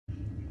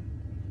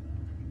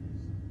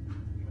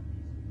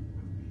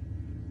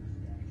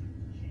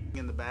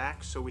in the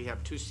back, so we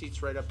have 2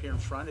 seats right up here in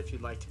front if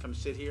you'd like to come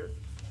sit here.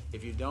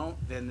 If you don't,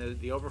 then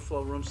the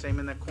overflow room, same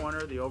in that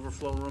corner. The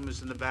overflow room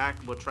is in the back.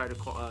 We'll try to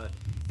call,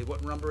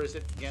 what number is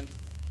it again,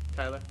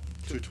 Tyler?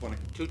 220.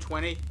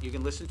 220. You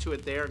can listen to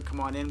it there and come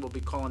on in. We'll be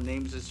calling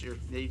names as you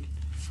need.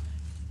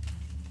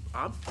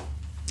 Bob?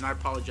 And I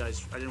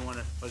apologize. I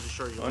wasn't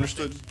sure you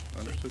Understood.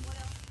 Understood.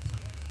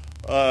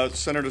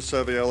 Senator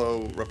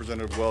Saviello,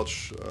 Representative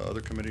Welch,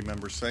 other committee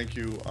members, thank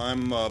you.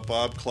 I'm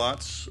Bob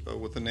Klotz,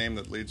 with a name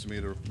that leads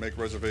me to make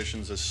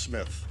reservations as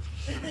Smith.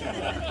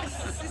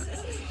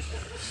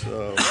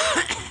 So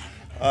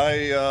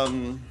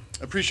I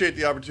appreciate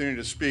the opportunity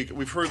to speak.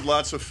 We've heard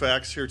lots of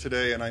facts here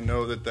today, and I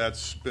know that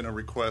that's been a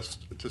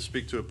request to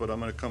speak to it, but I'm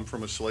going to come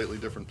from a slightly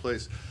different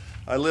place.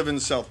 I live in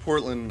South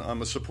Portland.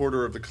 I'm a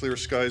supporter of the Clear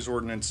Skies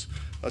Ordinance,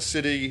 a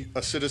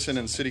citizen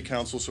and city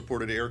council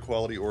supported air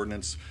quality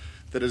ordinance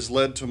that has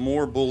led to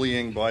more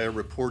bullying by a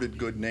reported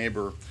good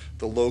neighbor,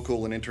 the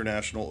local and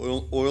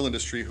international oil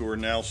industry, who are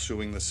now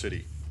suing the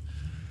city.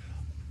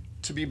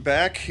 To be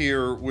back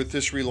here with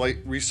this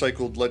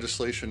recycled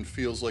legislation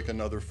feels like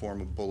another form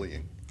of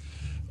bullying,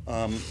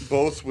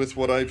 both with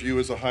what I view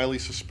as a highly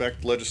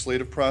suspect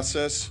legislative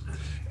process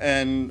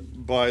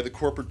and by the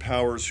corporate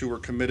powers who are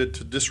committed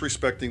to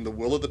disrespecting the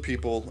will of the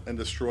people and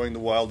destroying the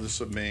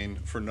wildness of Maine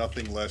for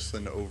nothing less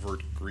than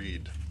overt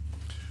greed.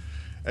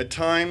 At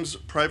times,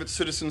 private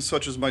citizens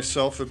such as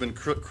myself have been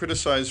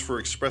criticized for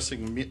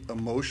expressing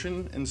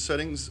emotion in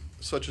settings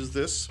such as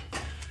this.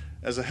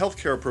 As a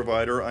healthcare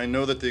provider, I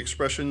know that the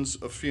expressions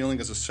of feeling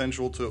is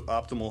essential to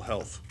optimal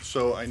health.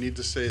 So I need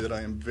to say that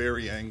I am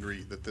very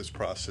angry that this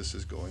process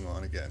is going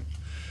on again.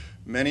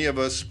 Many of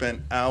us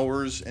spent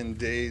hours and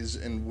days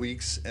and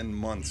weeks and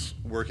months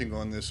working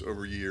on this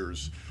over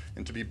years,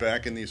 and to be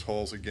back in these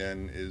halls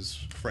again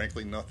is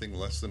frankly nothing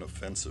less than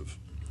offensive.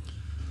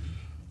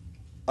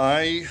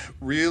 I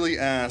really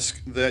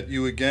ask that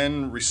you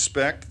again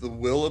respect the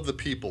will of the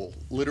people,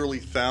 literally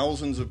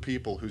thousands of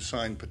people who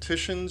signed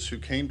petitions, who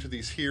came to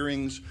these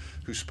hearings,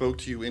 who spoke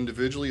to you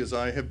individually, as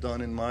I have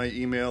done in my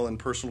email and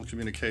personal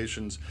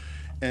communications,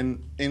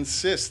 and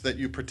insist that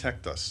you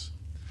protect us.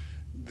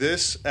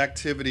 This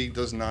activity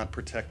does not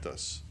protect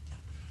us.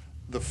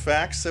 The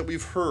facts that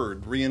we've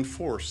heard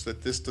reinforce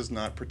that this does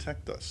not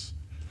protect us.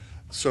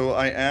 So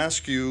I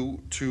ask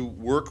you to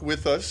work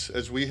with us,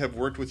 as we have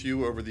worked with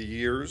you over the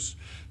years,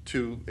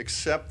 to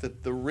accept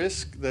that the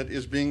risk that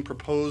is being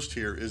proposed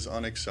here is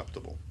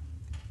unacceptable.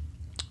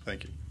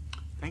 Thank you.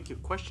 Thank you.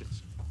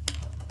 Questions?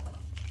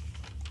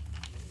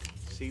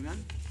 Seeing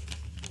none?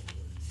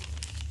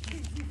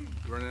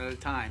 We're running out of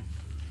time.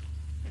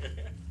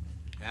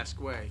 Ask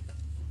away.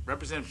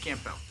 Representative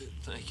Campbell.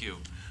 Thank you.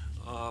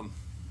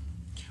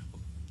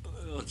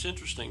 It's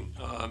interesting.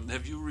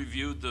 Have you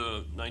reviewed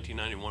the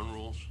 1991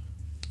 rules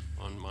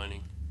on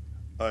mining?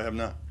 I have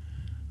not.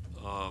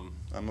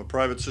 I'm a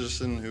private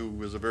citizen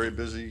who is a very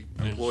busy,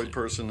 employed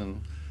person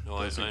and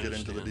doesn't get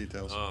into the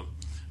details.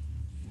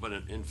 But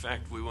in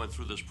fact, we went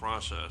through this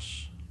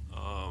process.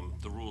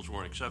 The rules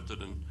weren't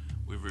accepted, and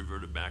we've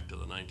reverted back to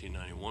the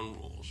 1991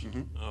 rules,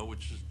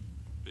 which is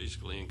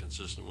basically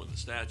inconsistent with the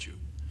statute.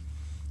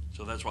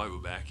 So that's why we're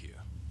back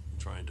here,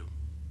 trying to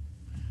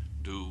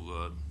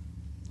do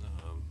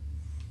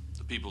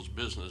the people's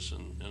business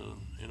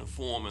in a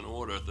form and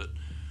order that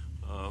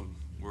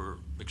we're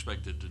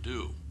expected to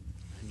do.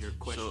 And your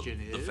question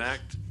is? The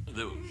fact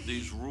that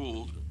these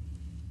rules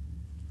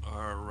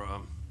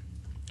are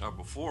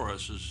before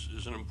us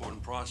is an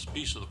important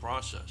piece of the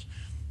process.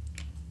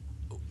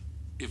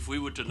 If we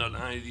were to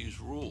deny these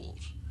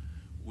rules,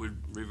 we'd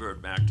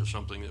revert back to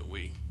something that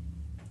we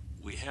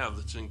have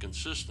that's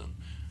inconsistent.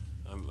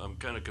 I'm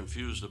kind of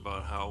confused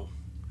about how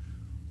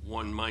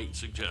one might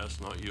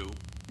suggest, not you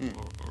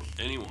or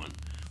anyone,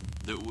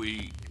 that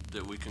we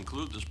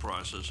conclude this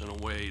process in a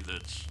way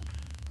that's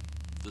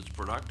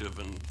productive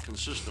and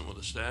consistent with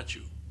the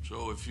statute.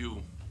 So if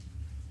you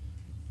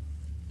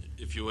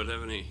would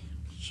have any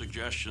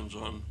suggestions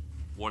on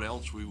what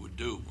else we would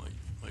do,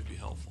 might be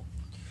helpful.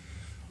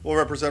 Well,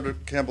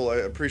 Representative Campbell, I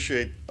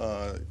appreciate,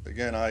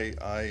 again, I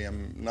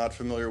am not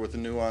familiar with the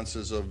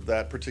nuances of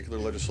that particular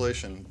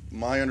legislation.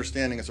 My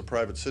understanding as a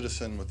private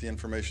citizen, with the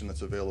information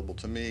that's available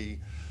to me,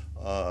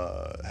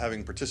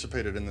 having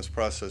participated in this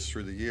process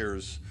through the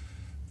years,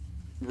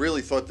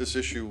 really thought this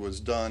issue was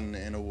done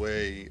in a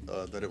way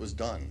that it was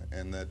done,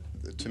 and that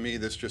to me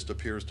this just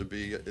appears to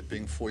be it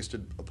being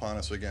foisted upon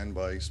us again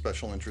by a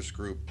special interest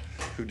group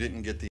who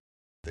didn't get the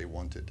they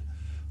wanted.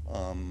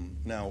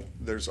 Now,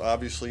 there's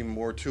obviously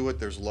more to it.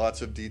 There's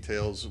lots of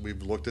details.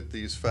 We've looked at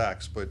these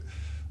facts, but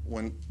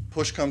when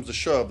push comes to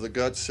shove, the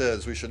gut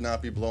says we should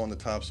not be blowing the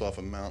tops off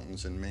of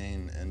mountains in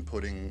Maine and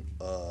putting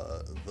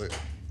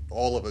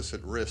all of us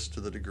at risk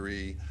to the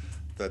degree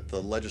that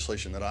the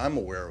legislation that I'm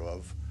aware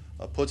of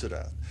puts it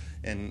at.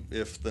 And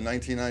if the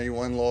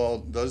 1991 law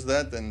does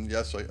that, then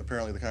yes,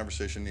 apparently the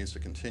conversation needs to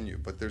continue.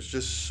 But there's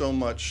just so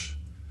much,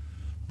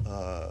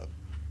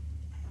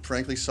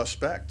 frankly,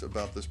 suspect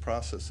about this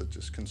process that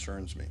just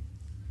concerns me.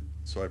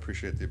 So I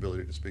appreciate the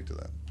ability to speak to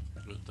that.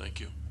 Good, thank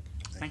you.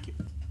 Thank you.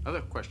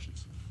 Other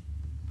questions?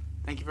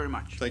 Thank you very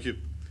much. Thank you.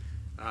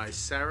 Is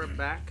Sarah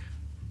back?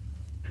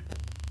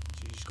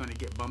 She's going to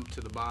get bumped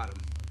to the bottom.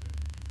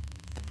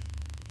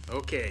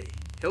 Okay,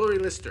 Hillary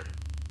Lister,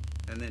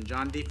 and then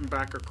John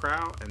Diefenbacher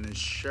Crow, and then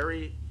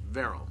Sherry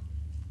Verrill.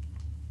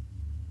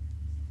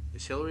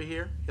 Is Hillary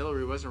here?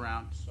 Hillary was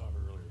around. Saw her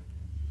earlier.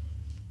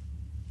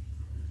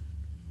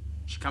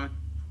 She coming?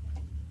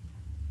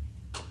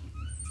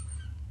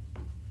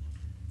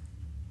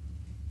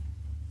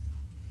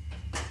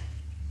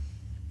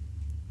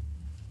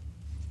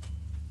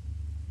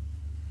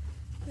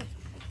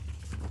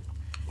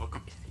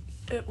 Welcome.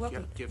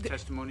 Welcome. Do you have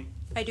testimony?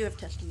 I do have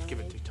testimony. Give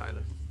it to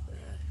Tyler.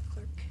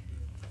 Clerk.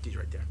 He's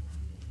right there.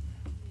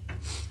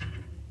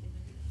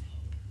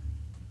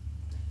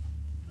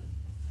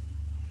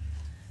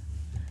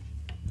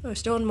 Oh,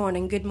 still in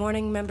morning. Good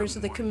morning, members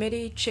of the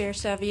committee, Chair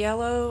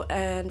Saviello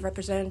and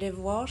Representative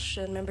Walsh,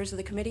 and members of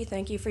the committee.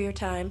 Thank you for your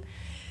time.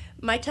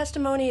 My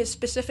testimony is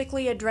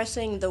specifically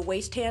addressing the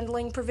waste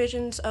handling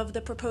provisions of the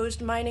proposed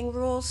mining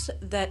rules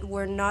that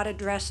were not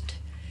addressed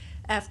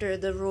after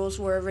the rules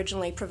were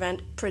originally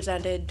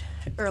presented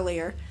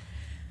earlier.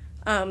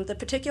 The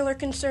particular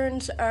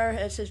concerns are,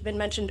 as has been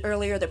mentioned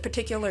earlier, the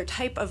particular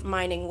type of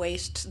mining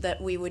waste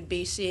that we would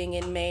be seeing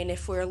in Maine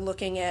if we're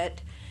looking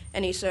at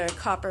any sort of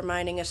copper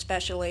mining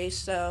especially.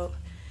 So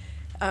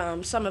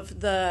some of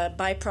the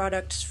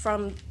byproducts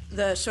from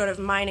the sort of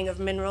mining of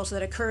minerals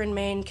that occur in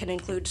Maine can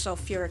include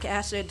sulfuric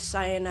acid,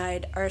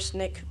 cyanide,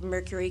 arsenic,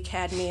 mercury,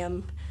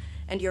 cadmium,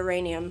 and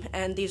uranium.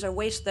 And these are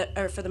wastes that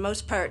are, for the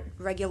most part,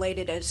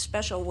 regulated as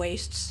special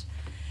wastes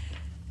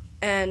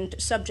and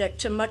subject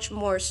to much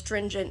more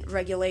stringent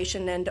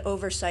regulation and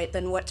oversight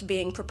than what's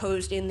being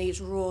proposed in these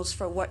rules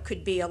for what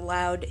could be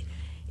allowed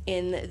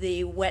in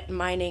the wet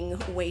mining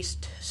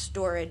waste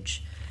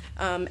storage.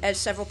 As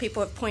several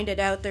people have pointed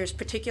out, there's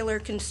particular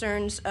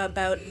concerns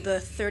about the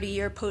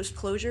 30-year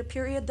post-closure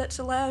period that's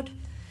allowed.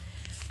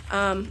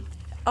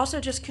 Also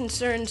just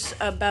concerns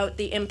about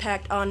the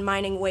impact on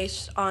mining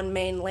wastes on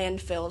Maine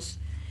landfills.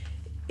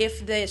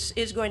 If this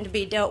is going to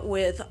be dealt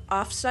with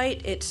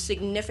off-site, it's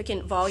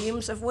significant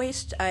volumes of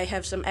waste. I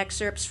have some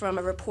excerpts from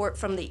a report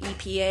from the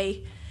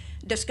EPA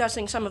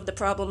discussing some of the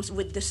problems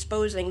with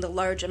disposing the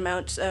large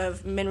amounts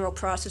of mineral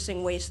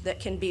processing waste that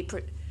can be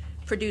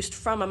produced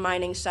from a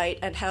mining site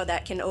and how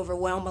that can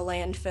overwhelm a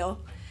landfill.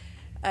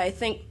 I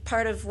think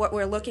part of what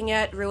we're looking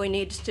at really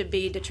needs to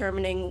be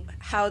determining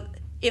how,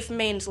 if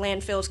Maine's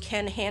landfills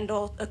can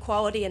handle the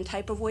quality and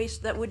type of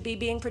waste that would be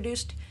being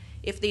produced,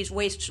 if these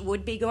wastes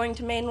would be going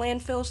to Maine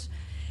landfills,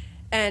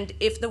 and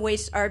if the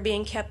wastes are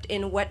being kept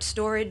in wet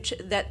storage,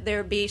 that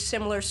there be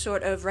similar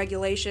sort of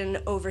regulation,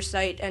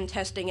 oversight, and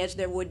testing as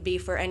there would be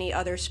for any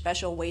other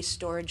special waste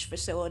storage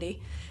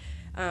facility.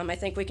 I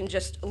think we can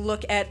just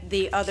look at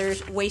the other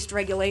waste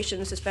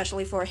regulations,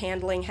 especially for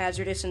handling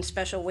hazardous and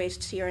special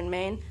wastes here in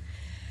Maine.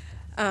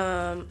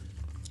 And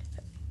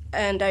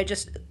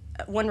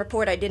one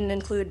report I didn't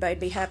include, but I'd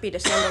be happy to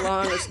send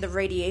along, is the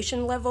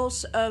radiation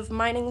levels of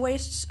mining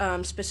wastes,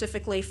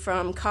 specifically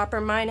from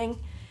copper mining.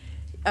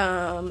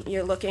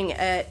 You're looking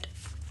at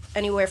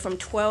anywhere from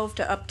 12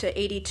 to up to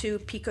 82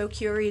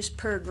 picocuries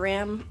per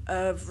gram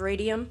of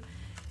radium.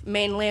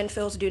 Maine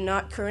landfills do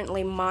not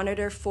currently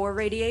monitor for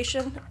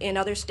radiation. In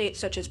other states,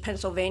 such as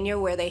Pennsylvania,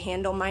 where they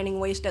handle mining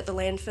waste at the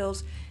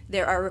landfills,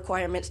 there are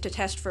requirements to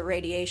test for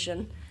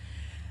radiation.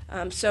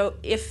 So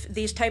if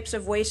these types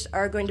of waste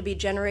are going to be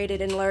generated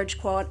in large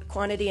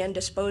quantity and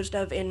disposed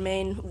of in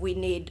Maine, we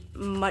need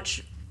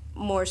much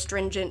more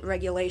stringent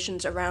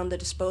regulations around the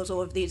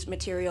disposal of these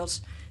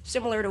materials,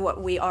 similar to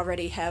what we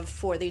already have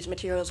for these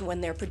materials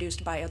when they're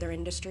produced by other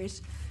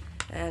industries.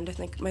 And I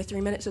think my 3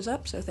 minutes is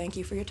up, so thank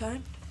you for your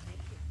time.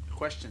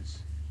 Questions?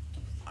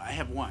 I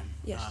have one.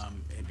 Yes.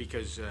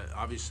 Because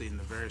obviously in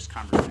the various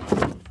conversations,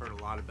 we've heard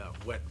a lot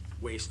about wet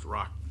waste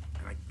rock,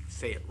 and I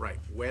say it right,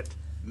 wet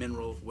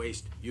mineral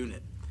waste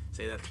unit.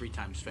 Say that 3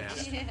 times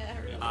fast.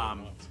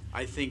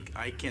 I think,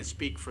 I can't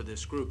speak for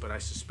this group, but I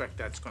suspect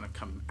that's going to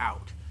come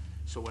out.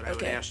 So what I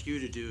would ask you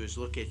to do is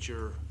look at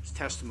your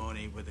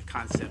testimony with the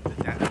concept that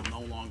that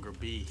will no longer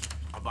be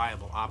a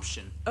viable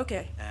option.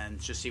 Okay. And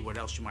just see what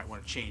else you might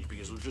want to change,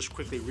 because we're just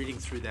quickly reading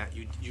through that.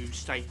 You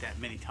cite that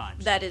many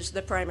times. That is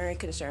the primary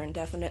concern,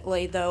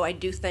 definitely, though I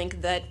do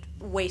think that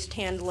waste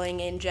handling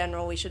in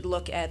general, we should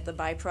look at the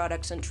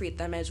byproducts and treat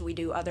them as we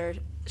do other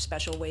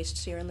special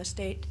wastes here in the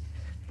state.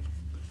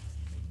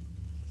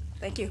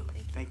 Thank you.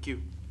 Thank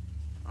you.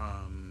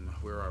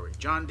 Where are we?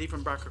 John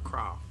Diefenbacher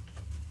Crow.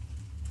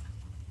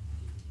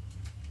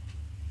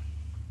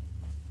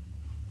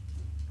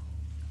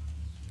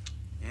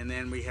 And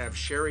then we have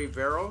Sherry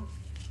Verrill.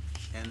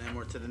 And then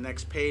we're to the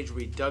next page.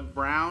 We Doug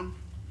Brown.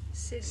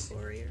 Sid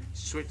Courier.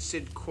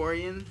 Sid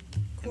Corian.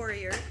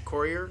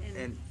 Courier.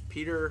 And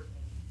Peter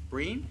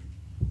Breen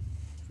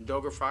from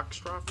Dover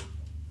Foxtrot.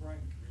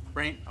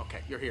 Brain? Okay,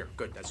 you're here.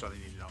 Good. That's all I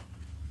need to know.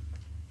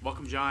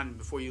 Welcome, John.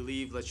 Before you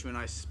leave, let you and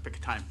I pick a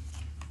time.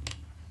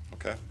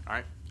 Okay. All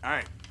right. All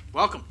right.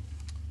 Welcome.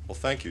 Well,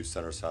 thank you,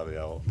 Senator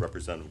Saviello,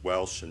 Representative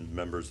Welsh, and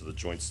members of the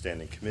Joint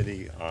Standing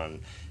Committee on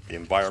the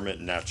Environment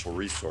and Natural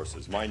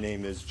Resources. My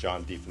name is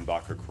John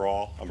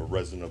Diefenbacher-Krall. I'm a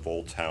resident of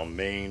Old Town,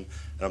 Maine,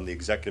 and I'm the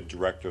Executive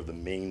Director of the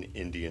Maine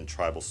Indian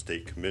Tribal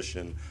State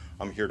Commission.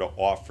 I'm here to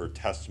offer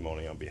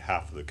testimony on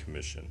behalf of the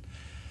Commission.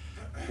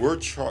 We're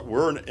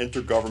an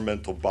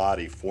intergovernmental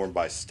body formed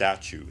by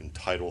statute in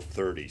Title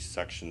 30,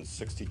 Section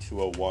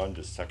 6201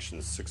 to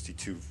Section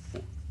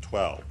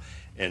 6212,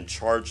 and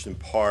charged in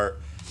part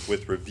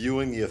with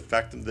reviewing the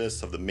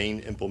effectiveness of the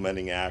Maine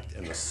Implementing Act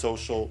and the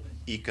social,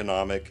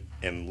 economic,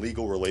 and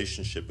legal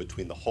relationship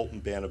between the Halton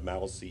Band of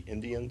Maliseet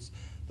Indians,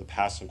 the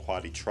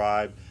Passamaquoddy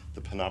Tribe,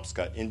 the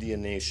Penobscot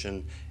Indian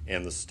Nation,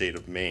 and the state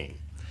of Maine.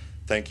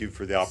 Thank you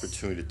for the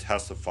opportunity to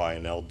testify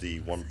in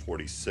LD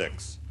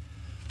 146.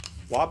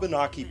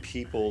 Wabanaki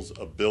people's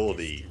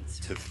ability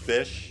to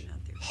fish,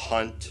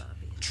 hunt,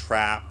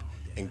 trap,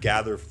 and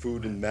gather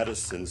food and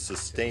medicine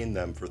sustained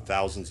them for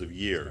thousands of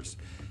years.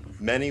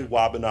 Many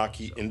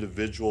Wabanaki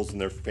individuals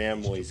and their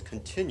families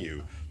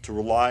continue to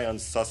rely on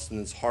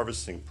sustenance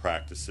harvesting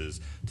practices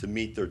to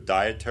meet their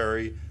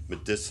dietary,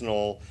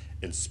 medicinal,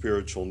 and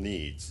spiritual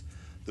needs.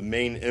 The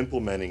Maine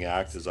Implementing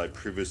Act, as I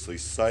previously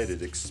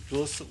cited,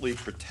 explicitly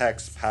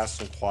protects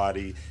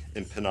Passamaquoddy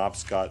and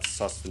Penobscot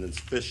sustenance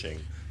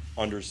fishing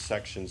under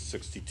Section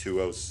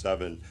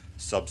 6207,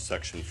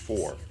 subsection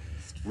 4.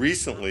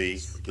 Recently,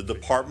 the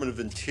Department of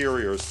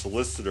Interior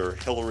Solicitor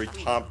Hillary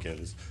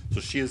Tompkins, so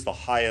she is the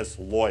highest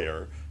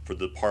lawyer for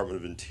the Department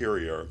of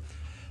Interior,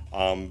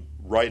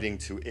 writing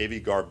to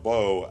Avi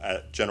Garbeau,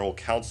 at General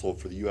Counsel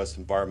for the U.S.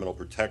 Environmental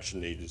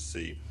Protection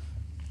Agency,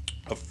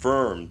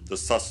 affirmed the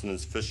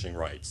sustenance fishing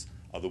rights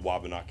of the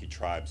Wabanaki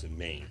tribes in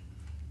Maine.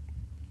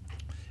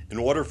 In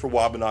order for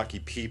Wabanaki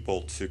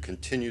people to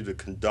continue to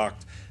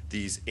conduct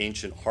these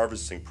ancient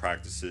harvesting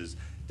practices,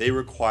 they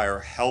require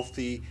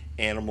healthy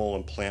animal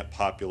and plant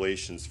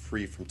populations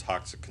free from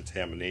toxic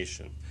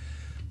contamination.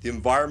 The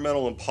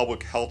environmental and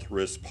public health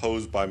risks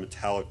posed by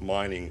metallic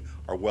mining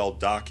are well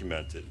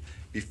documented.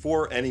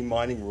 Before any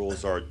mining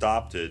rules are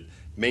adopted,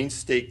 Maine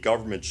state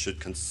government should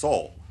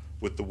consult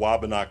with the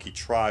Wabanaki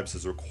tribes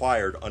as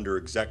required under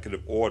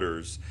executive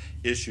orders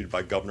issued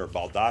by Governor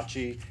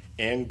Baldacci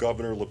and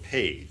Governor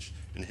LePage.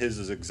 And his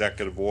is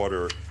executive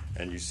order,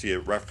 and you see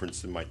it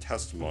referenced in my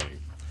testimony.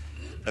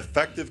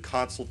 Effective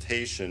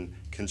consultation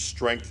can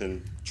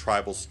strengthen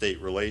tribal-state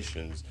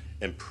relations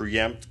and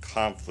preempt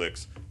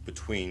conflicts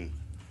between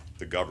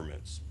the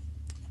governments.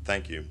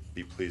 Thank you.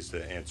 Be pleased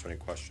to answer any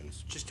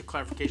questions. Just a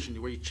clarification,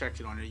 the way you checked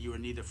it on it, you were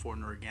neither for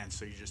nor against,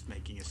 so you're just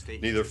making a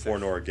statement. Neither for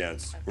nor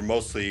against.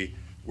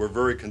 We're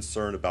very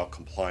concerned about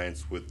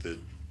compliance with the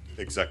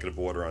executive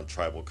order on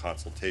tribal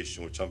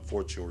consultation, which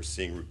unfortunately we're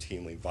seeing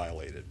routinely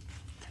violated.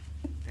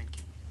 Thank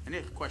you. Any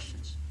other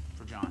questions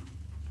for John?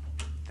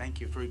 Thank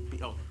you.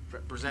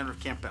 Representative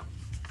Campbell.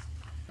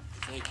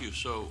 Thank you.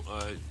 So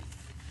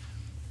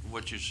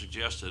what you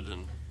suggested,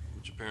 and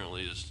which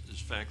apparently is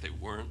fact, they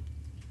weren't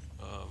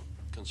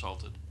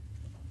consulted?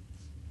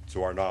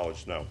 To our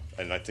knowledge, no.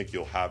 And I think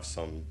you'll have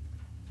some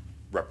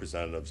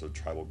representatives of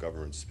tribal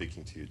governments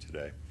speaking to you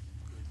today.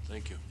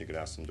 Thank you. You can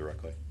ask them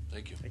directly.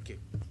 Thank you. Thank you.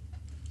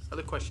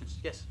 Other questions?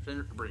 Yes,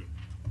 Senator Breen.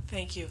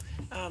 Thank you.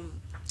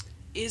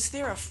 Is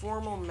there a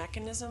formal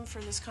mechanism for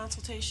this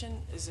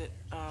consultation? Is it,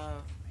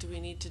 do we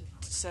need to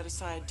set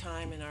aside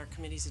time in our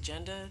committee's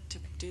agenda to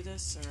do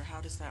this, or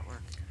how does that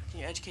work? Can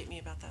you educate me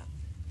about that?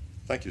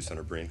 Thank you,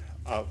 Senator Breen.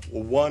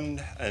 Well,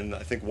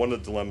 I think one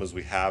of the dilemmas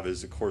we have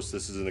is, of course,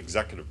 this is an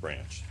executive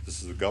branch.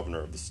 This is the governor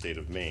of the state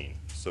of Maine.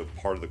 So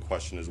part of the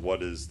question is,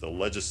 what is the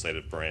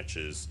legislative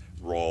branch's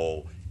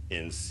role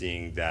in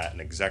seeing that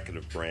an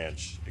executive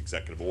branch,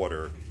 executive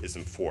order, is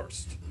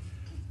enforced?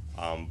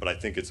 But I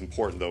think it's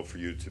important, though, for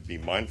you to be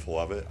mindful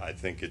of it. I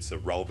think it's a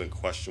relevant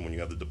question when you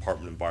have the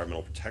Department of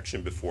Environmental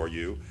Protection before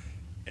you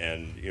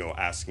and,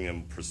 asking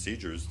them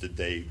procedures. Did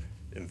they,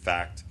 in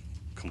fact,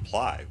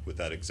 comply with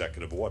that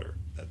executive order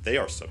that they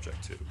are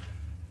subject to?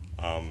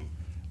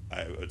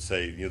 I would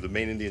say, the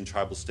Maine Indian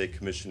Tribal State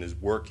Commission is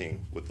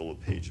working with the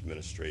LePage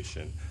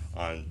administration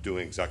on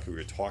doing exactly what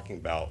you're talking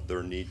about.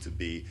 There need to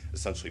be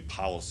essentially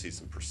policies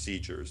and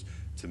procedures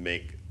to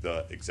make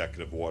the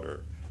executive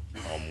order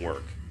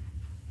work.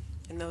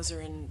 And those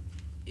are in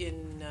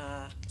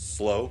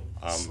slow,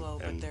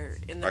 but they're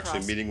in the actually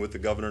process. Meeting with the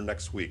governor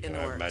next week, and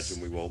I works.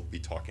 imagine we will be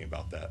talking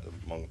about that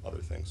among other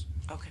things.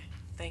 Okay,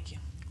 thank you.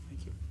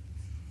 Thank you.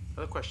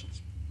 Other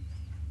questions?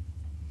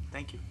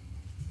 Thank you.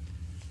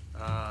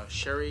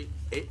 Sherry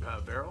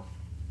Barrow?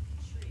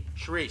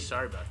 Sheree,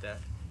 sorry about that.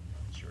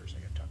 It's yours.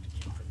 I got to talk to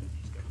Jim for a minute.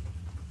 He's got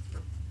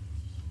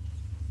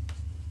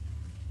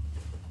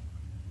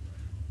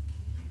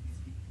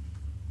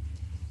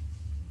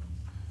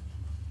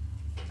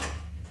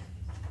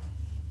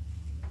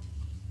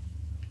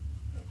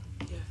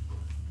Yeah.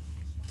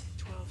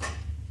 12.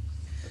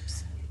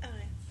 Oops.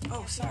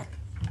 Oh, sorry.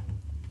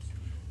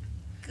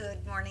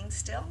 Good morning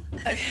still.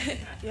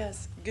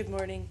 Yes, good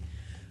morning.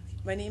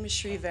 My name is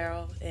Shree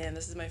Verrill, and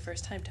this is my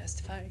first time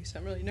testifying, so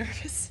I'm really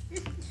nervous.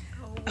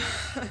 Oh.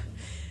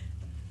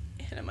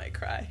 And I might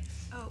cry.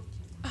 Oh,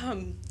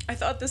 I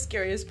thought the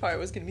scariest part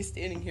was going to be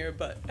standing here,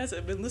 but as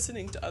I've been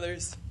listening to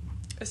others,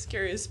 the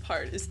scariest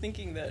part is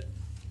thinking that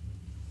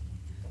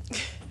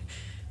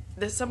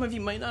that some of you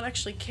might not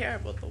actually care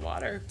about the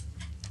water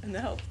and the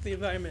health of the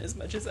environment as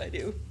much as I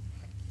do.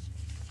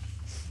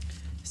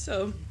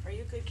 So, Are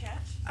you a good catch?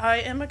 I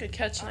am a good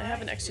catch, and I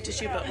have an Alright, extra here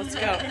tissue, you go. but let's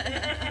go.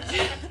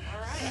 All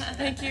right.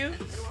 Thank you. You're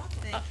welcome.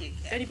 thank you.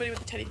 Anybody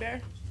with a teddy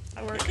bear?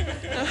 I work.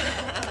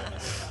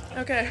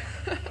 Okay.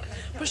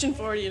 Pushing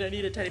 40 and I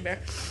need a teddy bear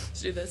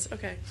to do this.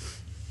 Okay.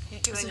 You're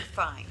doing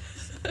fine.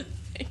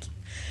 Thank you.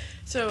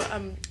 So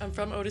I'm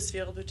from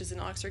Otisfield, which is in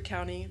Oxford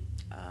County.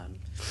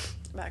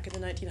 Back in the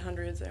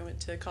 1900s, I went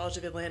to College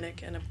of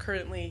Atlantic, and I'm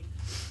currently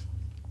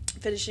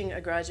finishing a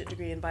graduate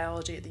degree in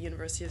biology at the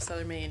University of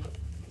Southern Maine,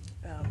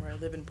 where I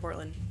live in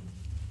Portland.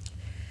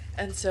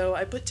 And so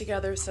I put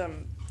together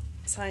some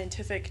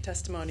scientific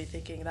testimony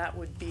thinking that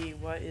would be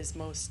what is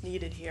most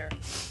needed here.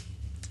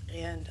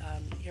 And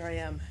here I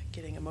am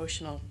getting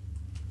emotional.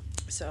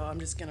 So I'm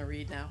just going to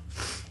read now.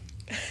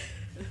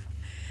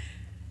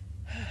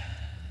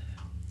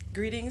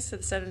 Greetings to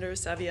the Senator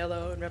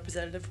Saviello and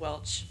Representative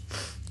Welch.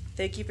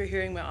 Thank you for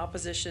hearing my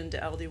opposition to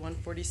LD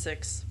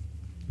 146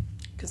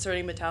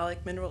 concerning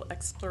metallic mineral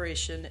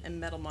exploration and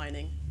metal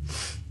mining.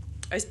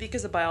 I speak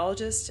as a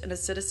biologist and a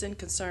citizen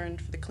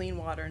concerned for the clean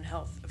water and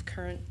health of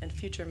current and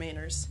future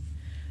Mainers.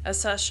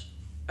 As such,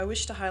 I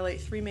wish to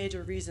highlight three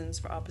major reasons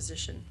for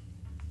opposition.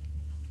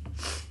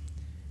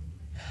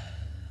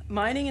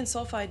 Mining in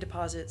sulfide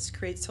deposits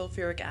creates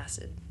sulfuric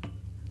acid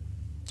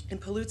and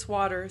pollutes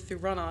water through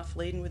runoff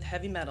laden with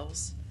heavy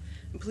metals,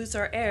 and pollutes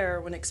our air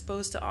when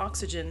exposed to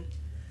oxygen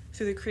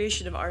through the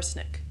creation of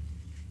arsenic.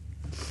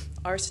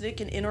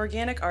 Arsenic and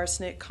inorganic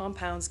arsenic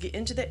compounds get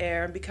into the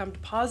air and become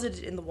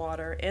deposited in the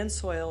water and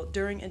soil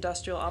during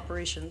industrial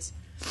operations,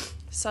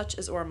 such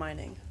as ore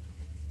mining.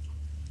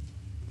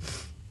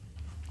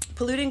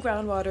 Polluting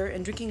groundwater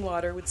and drinking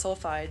water with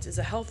sulfides is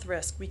a health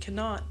risk we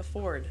cannot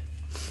afford.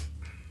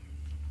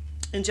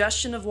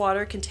 Ingestion of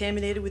water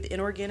contaminated with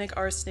inorganic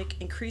arsenic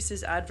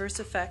increases adverse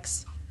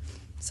effects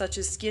such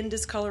as skin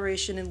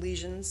discoloration and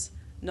lesions,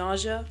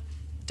 nausea,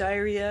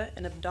 diarrhea,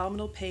 and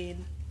abdominal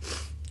pain.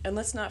 And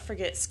let's not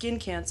forget skin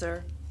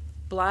cancer,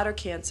 bladder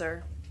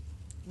cancer,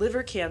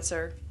 liver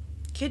cancer,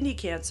 kidney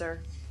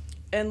cancer,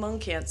 and lung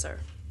cancer.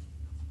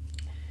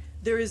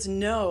 There is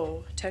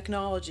no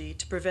technology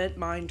to prevent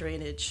mine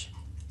drainage.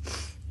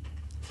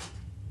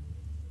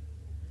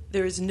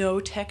 There is no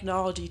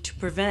technology to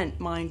prevent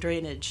mine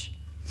drainage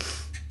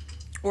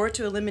or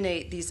to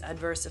eliminate these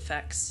adverse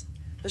effects.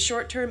 The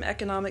short-term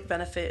economic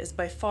benefit is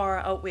by far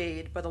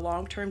outweighed by the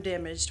long-term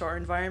damage to our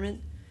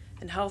environment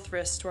and health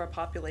risks to our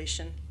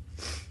population.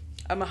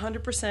 I'm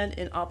 100%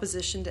 in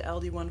opposition to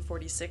LD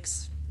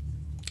 146.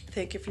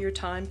 Thank you for your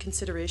time,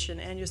 consideration,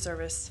 and your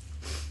service.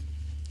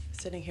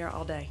 Sitting here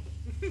all day.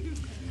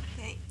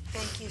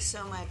 Thank you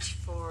so much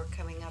for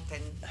coming up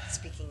and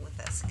speaking with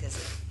us,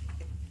 because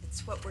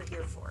it's what we're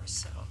here for.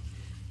 So,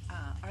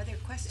 are there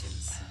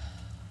questions?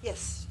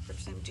 Yes,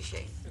 Representative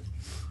Duchesne.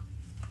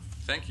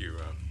 Thank you,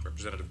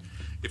 Representative.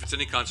 If it's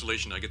any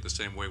consolation, I get the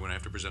same way when I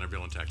have to present a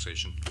bill on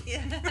taxation.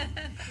 Yeah.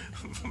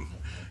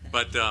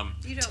 But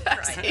You don't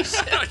cry.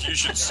 you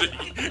should see.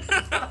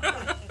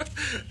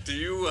 Do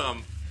you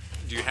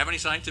have any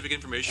scientific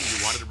information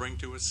you wanted to bring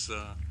to us?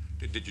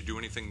 Did you do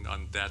anything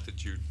on that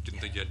you didn't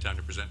think you had time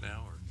to present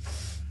now? Or?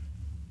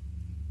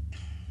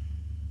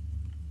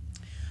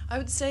 I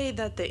would say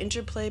that the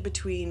interplay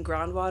between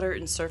groundwater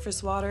and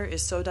surface water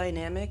is so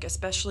dynamic,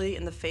 especially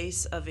in the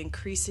face of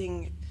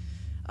increasing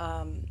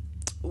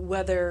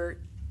weather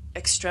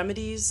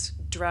extremities,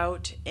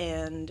 drought,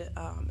 and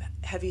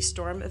heavy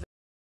storm events.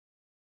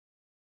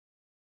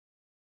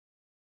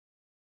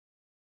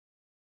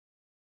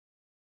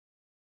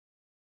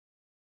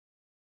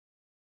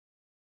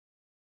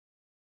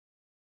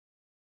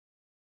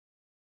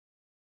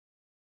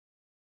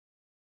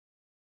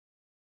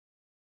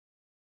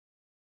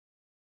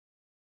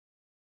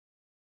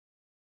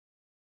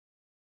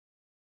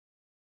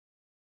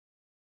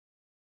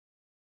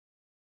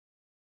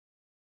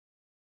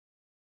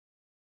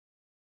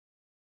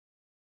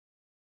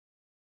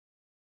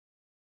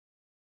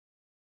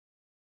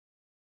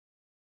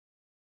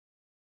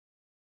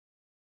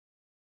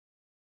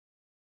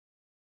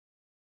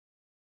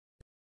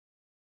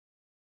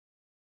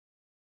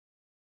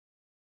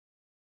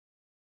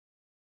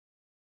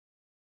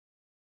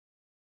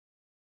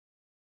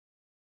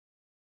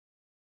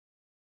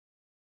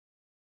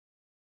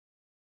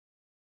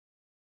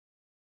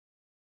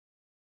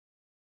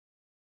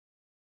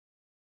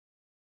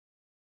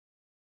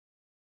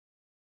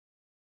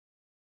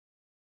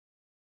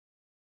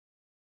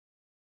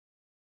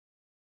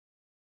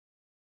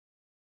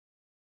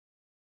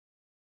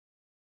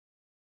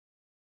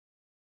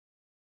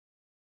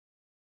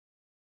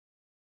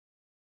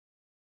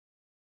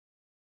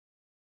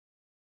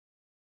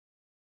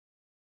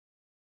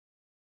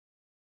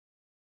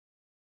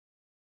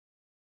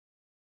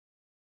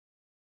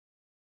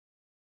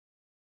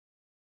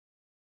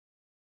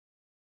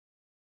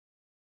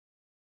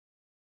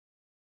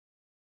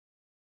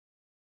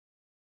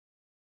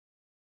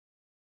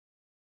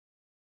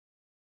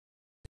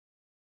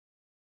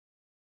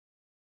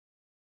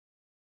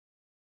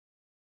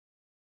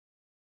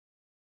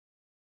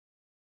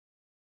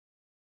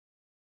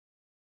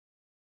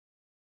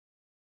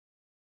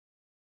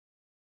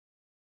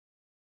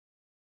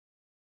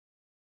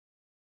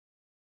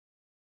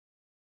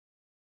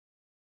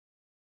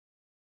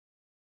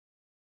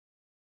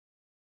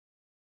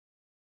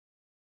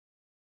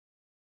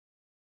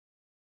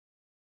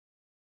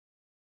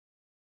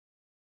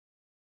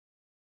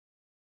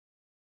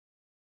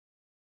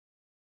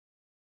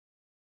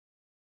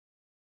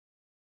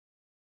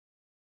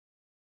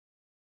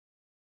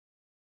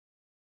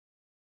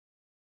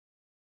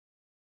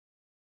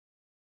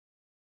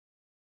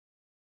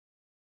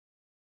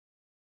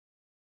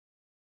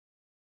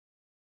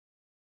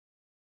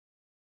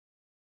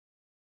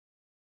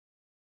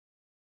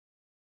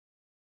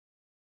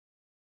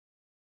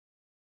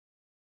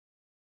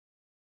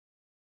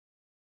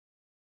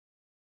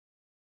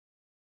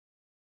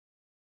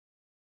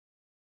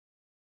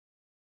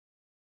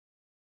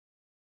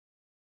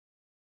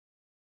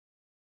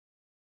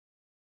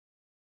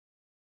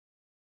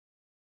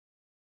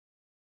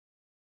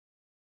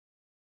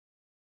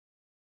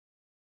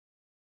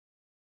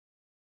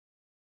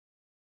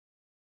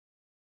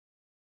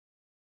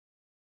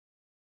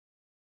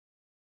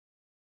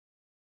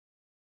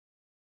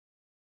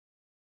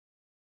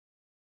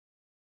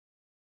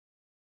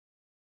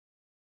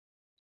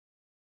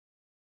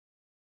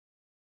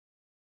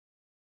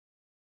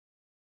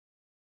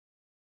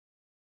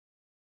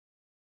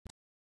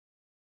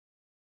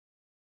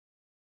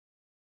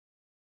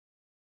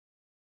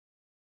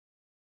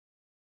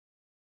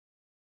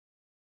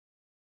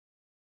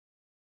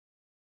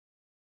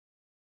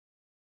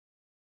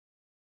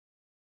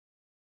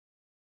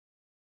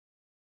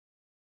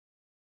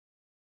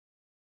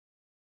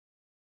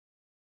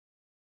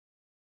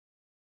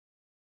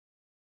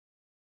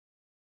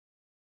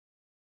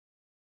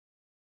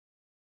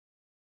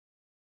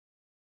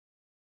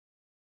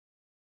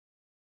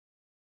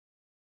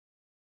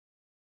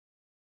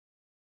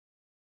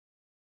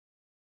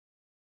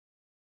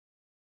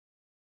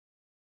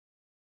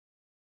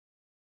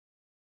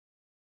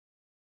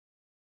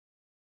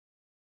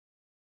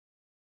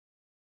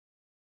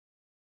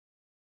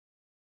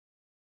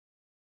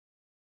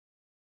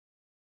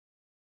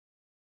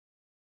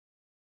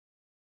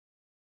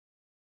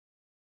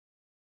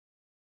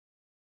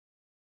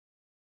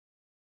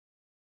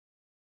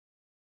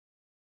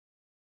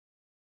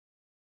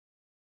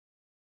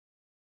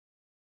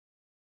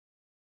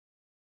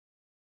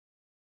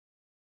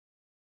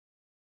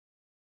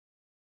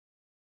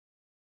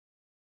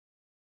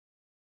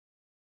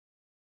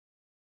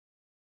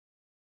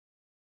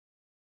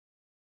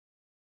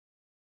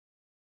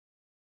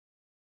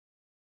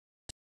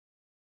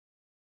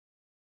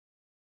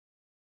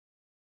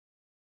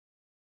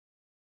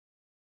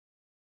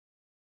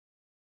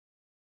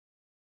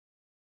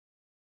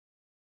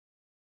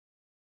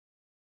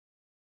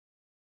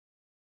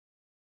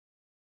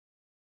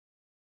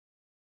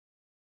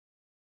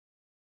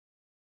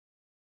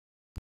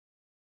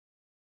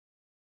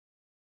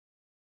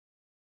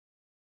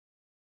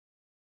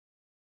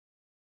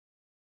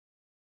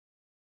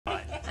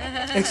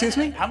 Excuse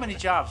me? How many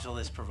jobs will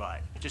this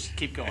provide? Just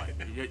keep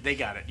going. They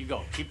got it. You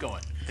go. Keep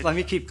going. Let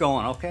me keep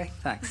going, okay?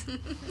 Thanks.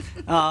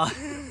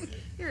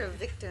 You're a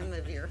victim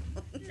of your.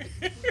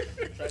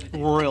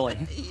 Really?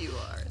 You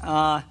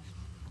are.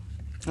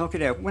 Okay,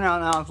 there. Well,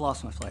 now I've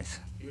lost my place.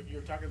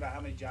 You're talking about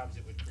how many jobs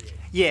it would create.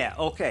 Yeah,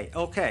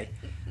 okay.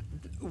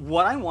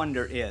 What I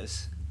wonder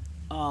is,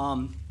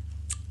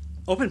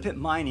 open pit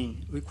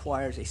mining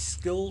requires a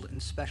skilled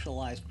and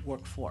specialized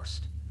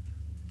workforce.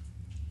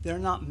 There are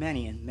not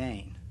many in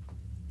Maine.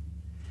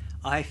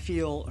 I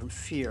feel or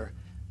fear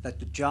that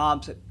the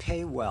jobs that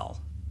pay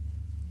well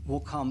will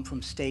come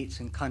from states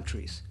and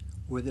countries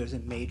where there's a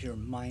major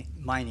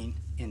mining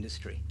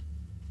industry,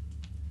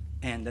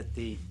 and that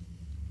the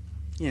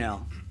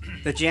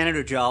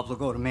janitor jobs will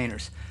go to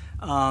Mainers.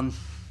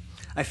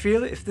 I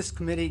feel that if this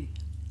committee,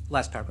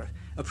 last paragraph,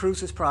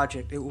 approves this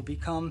project, it will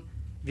become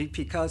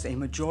because a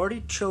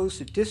majority chose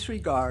to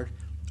disregard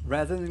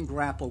rather than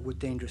grapple with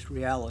dangerous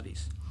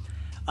realities.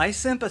 I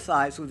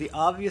sympathize with the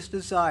obvious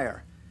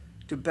desire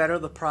to better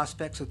the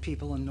prospects of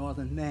people in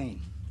northern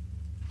Maine.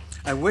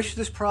 I wish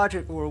this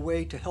project were a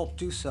way to help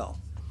do so,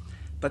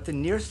 but the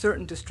near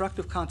certain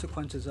destructive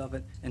consequences of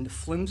it and the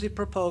flimsy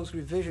proposed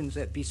revisions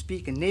that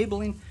bespeak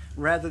enabling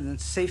rather than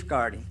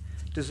safeguarding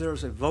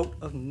deserves a vote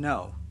of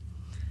no,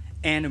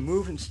 and a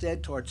move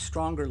instead towards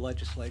stronger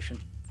legislation.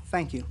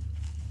 Thank you.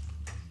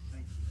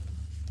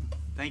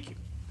 Thank you,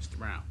 Mr.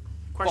 Brown.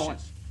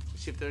 Questions?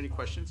 See if there are any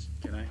questions.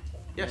 Can I?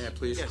 Yes, May I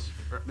please? Yes,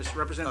 Mr.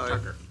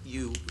 Representative Tucker.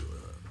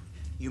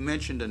 You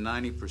mentioned a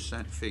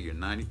 90% figure,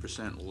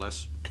 90%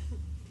 less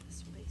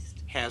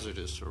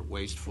hazardous or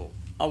wasteful.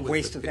 A with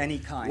waste the of pit. any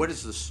kind. What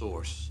is the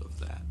source of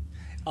that?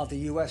 Of the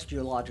U.S.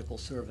 Geological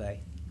Survey.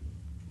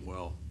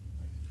 Well,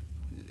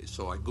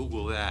 so I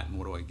Google that, and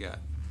what do I get?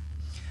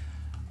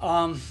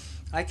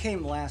 I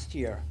came last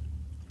year,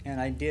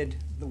 and I did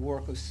the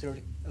work of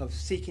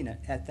seeking it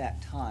at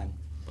that time.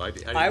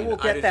 I will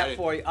get that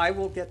for you. I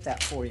will get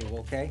that for you,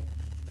 okay?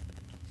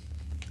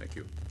 Thank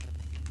you.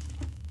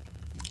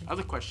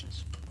 Other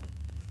questions?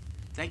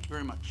 Thank you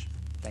very much.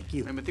 Thank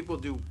you. And I think we'll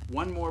do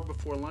one more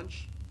before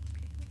lunch.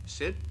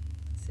 Sid?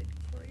 Sit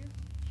for you.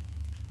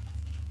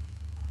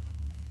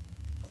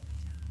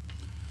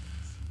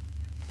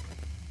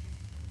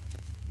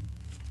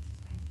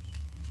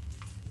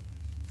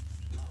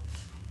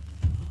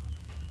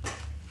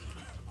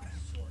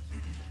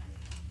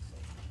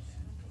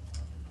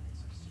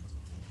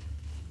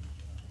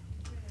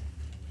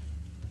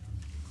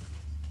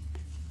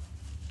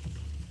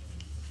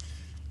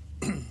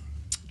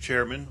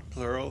 Chairman,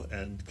 plural,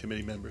 and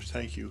committee members,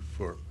 thank you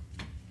for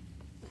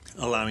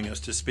allowing us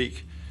to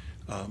speak.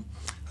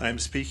 I'm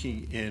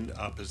speaking in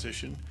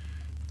opposition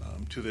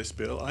to this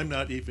bill. I'm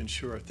not even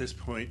sure at this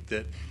point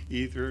that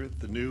either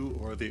the new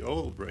or the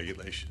old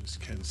regulations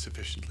can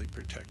sufficiently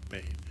protect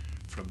Maine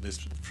from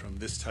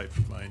this type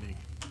of mining.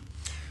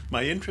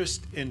 My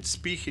interest in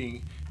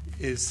speaking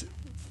is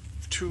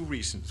two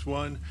reasons.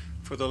 One,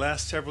 for the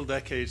last several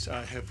decades,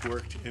 I have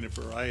worked in a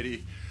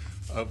variety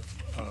of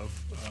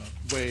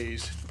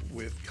ways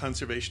with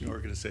conservation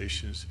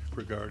organizations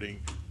regarding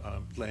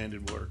land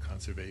and water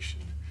conservation.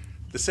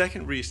 The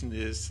second reason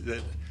is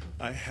that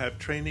I have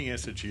training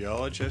as a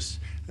geologist,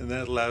 and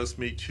that allows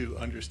me to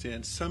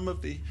understand some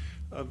of the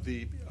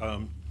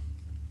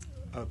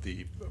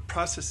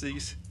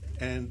processes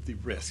and the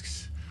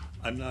risks.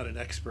 I'm not an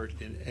expert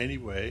in any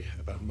way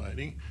about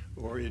mining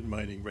or in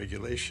mining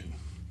regulation,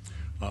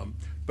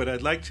 but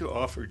I'd like to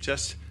offer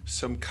just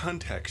some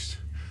context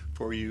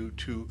for you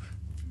to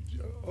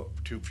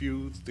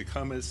view the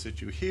comments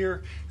that you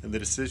hear and the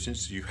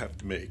decisions you have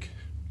to make.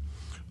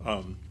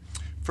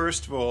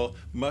 First of all,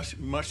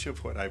 much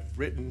of what I've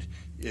written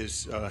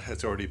has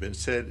already been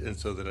said, and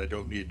so that I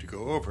don't need to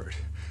go over it.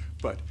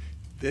 But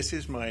this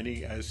is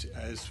mining, as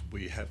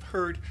we have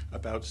heard,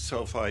 about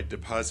sulfide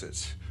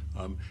deposits,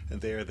 and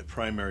they are the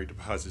primary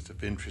deposits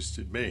of interest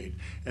in Maine,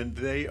 and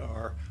they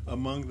are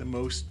among the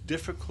most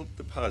difficult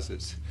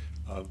deposits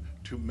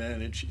to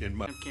manage in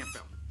mining.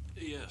 Campbell.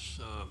 Yes,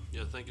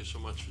 thank you so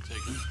much for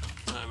taking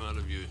time out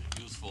of your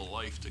youthful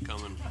life to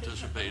come and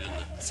participate in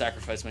the...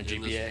 Sacrifice my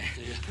GPA.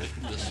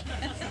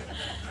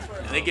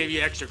 They gave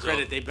you extra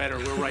credit, they better,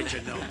 we'll write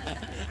you a note.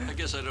 I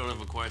guess I don't have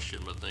a question,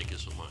 but thank you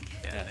so much.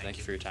 Yeah, thank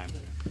you for your time.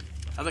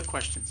 Other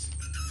questions?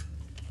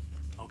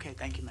 Okay,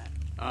 thank you,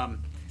 Matt.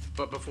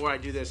 But before I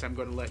do this, I'm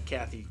going to let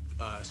Kathy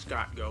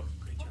Scott go.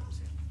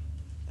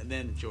 And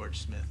then George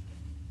Smith.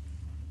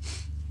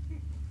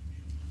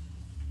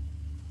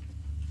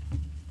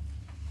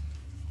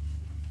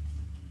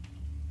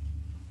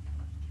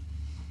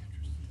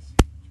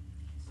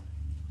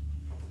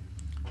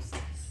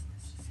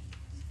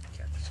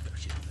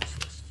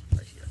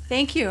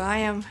 Thank you. I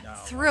am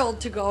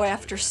thrilled to go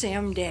after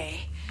Sam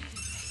Day.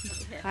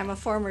 I'm a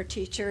former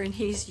teacher and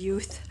he's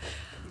youth.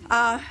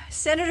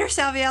 Senator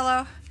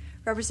Salviello,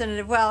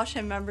 Representative Welsh,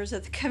 and members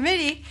of the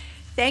committee,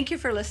 thank you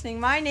for listening.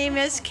 My name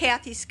is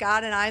Kathy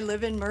Scott and I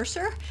live in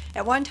Mercer.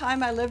 At one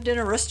time I lived in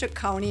Aroostook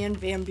County in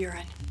Van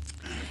Buren.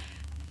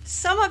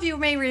 Some of you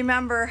may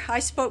remember I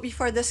spoke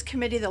before this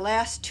committee the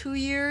last 2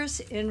 years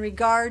in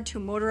regard to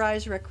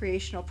motorized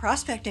recreational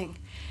prospecting.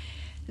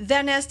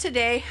 Then as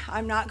today,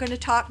 I'm not going to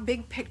talk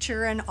big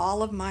picture and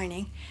all of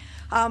mining.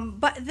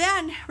 But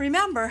then,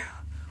 remember,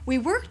 we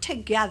worked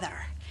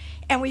together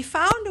and we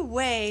found a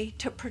way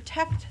to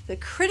protect the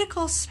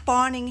critical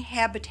spawning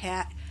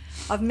habitat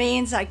of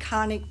Maine's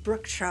iconic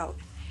brook trout.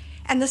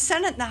 And the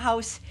Senate and the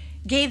House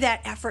gave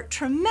that effort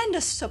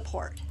tremendous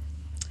support.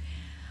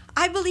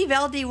 I believe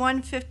LD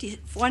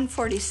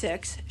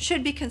 146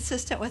 should be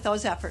consistent with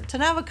those efforts,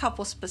 and I have a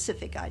couple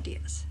specific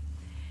ideas.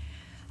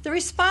 The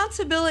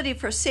responsibility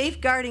for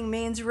safeguarding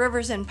Maine's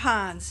rivers and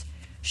ponds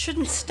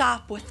shouldn't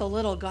stop with the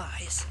little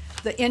guys,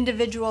 the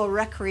individual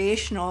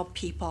recreational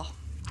people.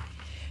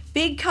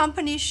 Big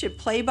companies should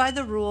play by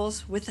the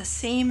rules with the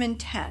same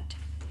intent.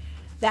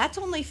 That's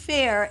only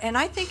fair, and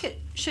I think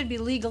it should be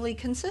legally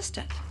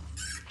consistent.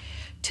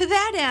 To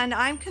that end,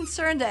 I'm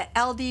concerned that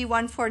LD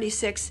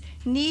 146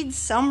 needs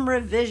some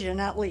revision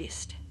at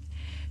least.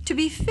 To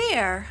be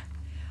fair,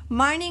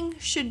 mining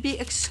should be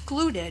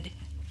excluded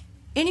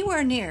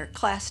anywhere near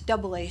Class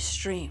AA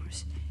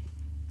streams.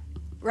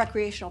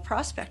 Recreational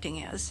prospecting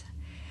is.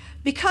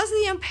 Because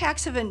the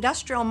impacts of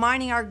industrial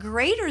mining are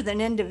greater than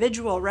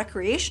individual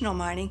recreational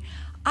mining,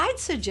 I'd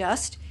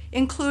suggest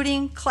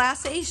including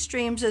Class A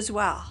streams as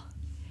well.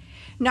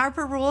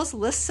 NARPA rules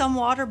list some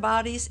water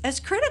bodies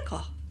as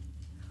critical.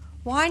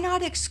 Why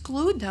not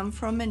exclude them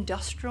from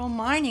industrial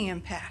mining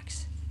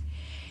impacts?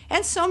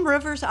 And some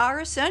rivers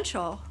are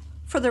essential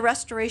for the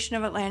restoration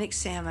of Atlantic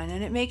salmon,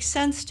 and it makes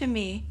sense to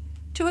me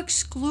to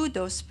exclude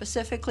those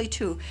specifically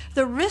too.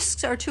 The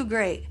risks are too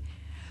great.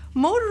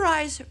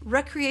 Motorized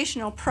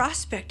recreational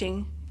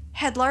prospecting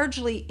had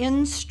largely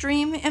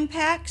in-stream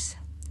impacts.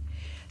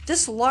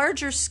 This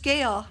larger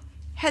scale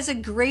has a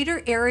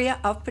greater area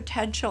of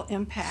potential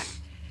impact.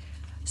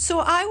 So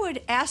I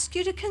would ask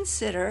you to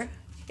consider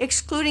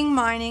excluding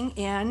mining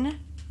in,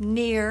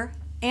 near,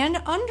 and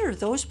under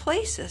those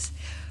places.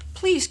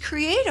 Please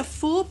create a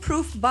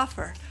foolproof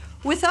buffer.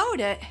 Without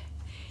it,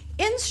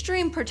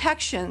 in-stream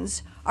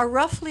protections are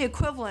roughly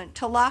equivalent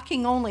to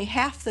locking only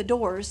half the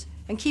doors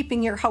and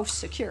keeping your house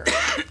secure.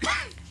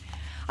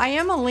 I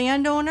am a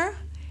landowner,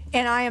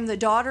 and I am the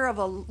daughter of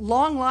a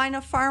long line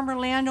of farmer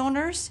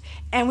landowners,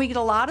 and we get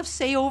a lot of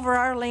say over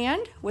our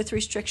land with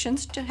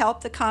restrictions to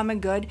help the common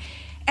good.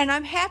 And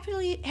I'm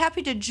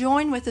happy to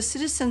join with the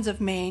citizens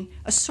of Maine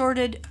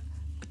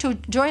to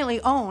jointly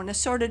own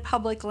assorted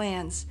public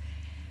lands.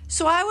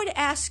 So I would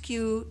ask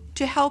you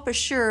to help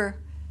assure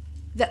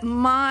that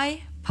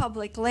my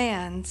public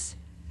lands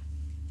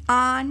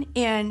on,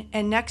 in,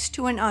 and next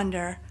to and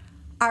under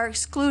are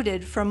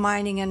excluded from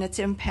mining and its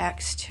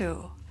impacts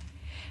too.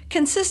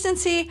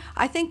 Consistency,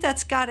 I think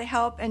that's got to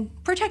help, and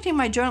protecting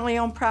my jointly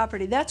owned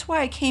property. That's why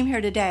I came here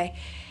today.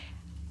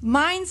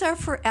 Mines are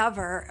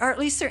forever, or at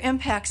least their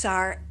impacts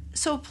are,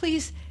 so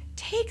please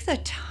take the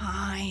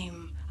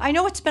time. I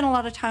know it's been a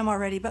lot of time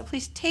already, but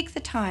please take the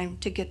time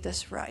to get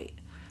this right.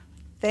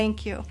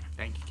 Thank you.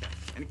 Thank you,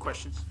 Kathy. Any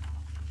questions?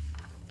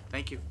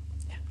 Thank you.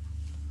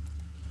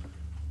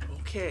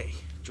 Okay,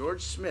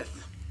 George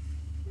Smith.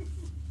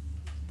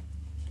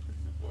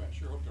 Boy, I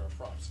sure hope there are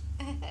props.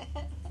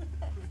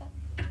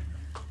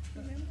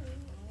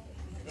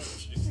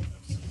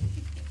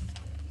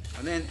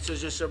 And then, so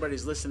just so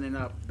everybody's listening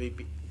up,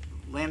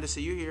 Landis,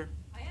 are you here?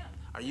 I am.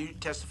 Are you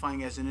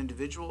testifying as an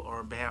individual or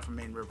on behalf of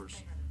Maine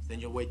Rivers? Then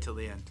you'll wait till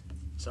the end.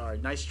 Sorry,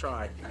 nice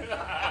try.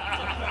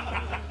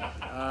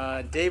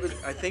 David,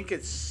 I think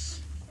it's,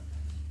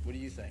 what do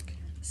you think?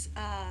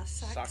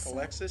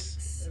 Socolexis?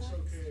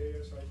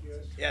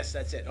 S-O-K-A-S-I-T-S. Yes,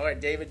 that's it. All right,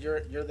 David,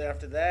 you're there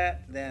after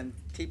that. Then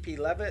T.P.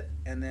 Levitt,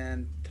 and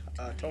then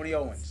Tony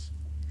Owens.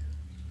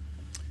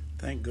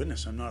 Thank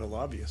goodness I'm not a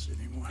lobbyist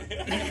anymore.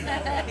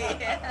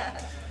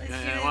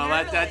 Well,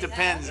 that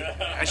depends.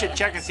 I should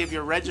check and see if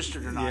you're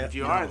registered or not. Yeah, if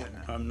you no, are,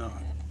 then I'm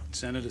not.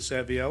 Senator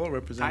Saviello,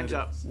 Representative Time's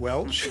up.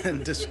 Welch,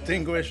 and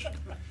distinguished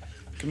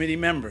committee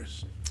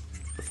members.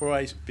 Before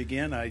I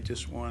begin, I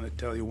just want to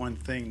tell you one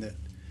thing, that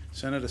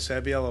Senator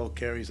Saviello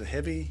carries a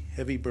heavy,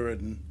 heavy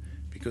burden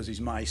because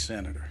he's my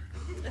senator.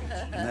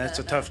 And that's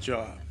a tough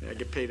job. Yeah, I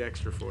get paid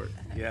extra for it.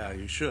 Yeah,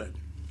 you should.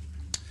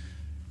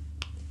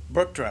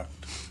 Brook trout.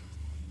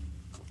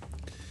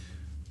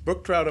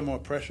 Brook trout are more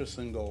precious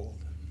than gold.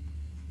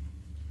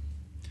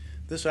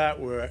 This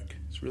artwork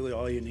is really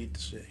all you need to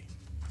see.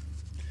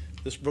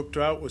 This brook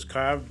trout was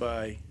carved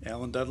by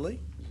Alan Dudley,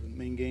 the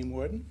Maine game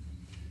warden.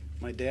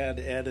 My dad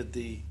added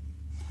the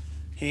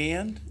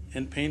hand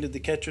and painted the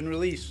catch and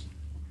release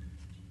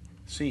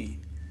scene.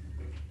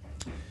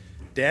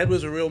 Dad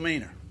was a real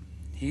Mainer.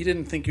 He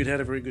didn't think you'd had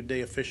a very good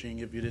day of fishing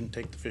if you didn't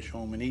take the fish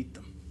home and eat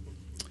them.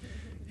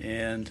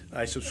 And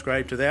I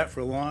subscribed to that for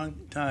a long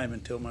time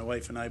until my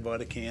wife and I bought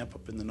a camp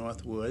up in the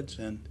North Woods,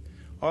 and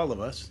all of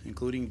us,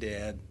 including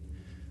Dad,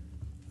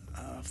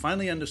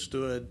 finally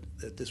understood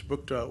that this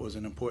brook trout was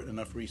an important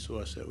enough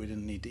resource that we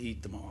didn't need to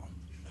eat them all.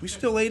 We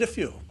still ate a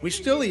few. We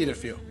still eat a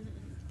few,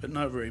 but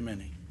not very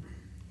many.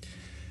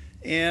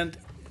 And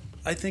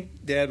I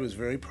think Dad was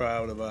very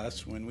proud of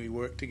us when we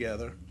worked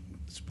together,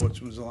 the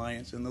Sportsman's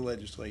Alliance and the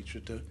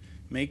legislature, to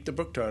make the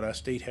brook trout our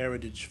state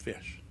heritage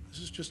fish. This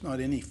is just not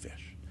any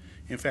fish.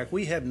 In fact,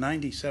 we have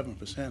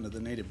 97% of the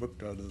native brook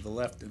trout that are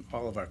left in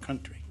all of our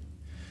country.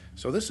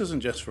 So this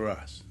isn't just for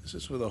us. This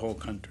is for the whole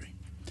country.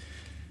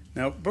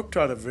 Now, brook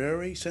trout are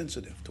very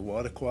sensitive to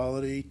water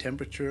quality,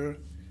 temperature.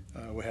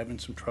 We're having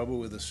some trouble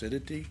with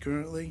acidity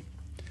currently.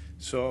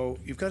 So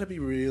you've got to be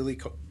really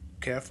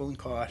careful and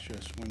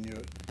cautious when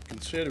you're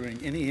considering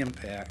any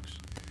impacts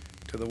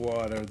to the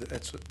water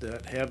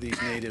that have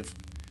these native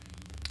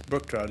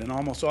brook trout. And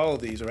almost all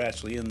of these are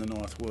actually in the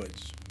North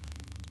Woods.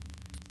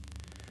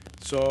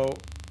 So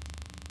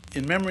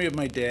in memory of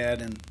my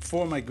dad and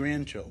for my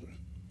grandchildren,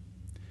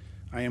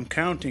 I am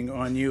counting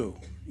on you,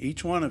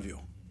 each one of you,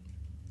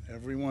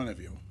 every one of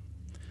you,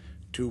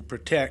 to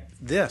protect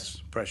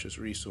this precious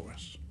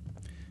resource,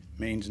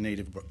 Maine's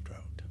native brook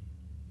trout.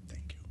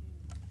 Thank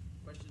you.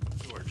 Question from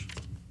George.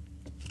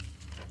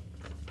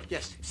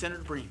 Yes,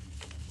 Senator Breen.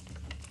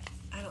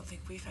 I don't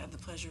think we've had the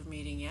pleasure of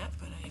meeting yet,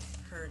 but I've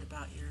heard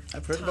about your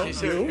I've heard time.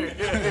 about you.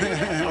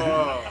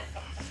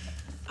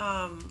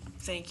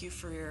 Thank you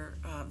for your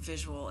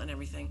visual and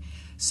everything.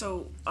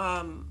 So,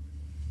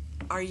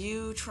 are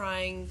you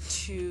trying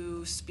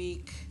to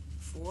speak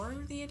for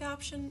the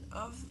adoption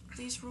of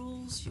these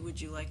rules? Would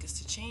you like us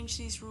to change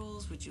these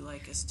rules? Would you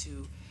like us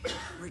to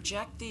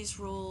reject these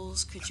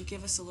rules? Could you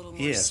give us a little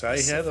more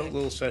specific? I had a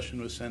little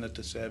session with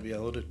Senator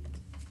Saviello to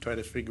try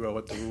to figure out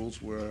what the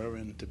rules were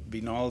and to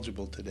be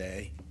knowledgeable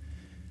today.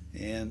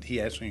 And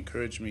he actually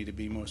encouraged me to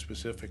be more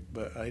specific,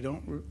 but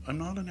I'm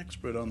not an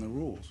expert on the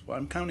rules. Well,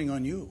 I'm counting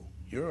on you.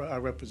 You're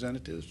our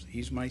representatives.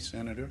 He's my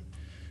senator,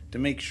 to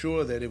make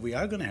sure that if we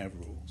are going to have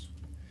rules,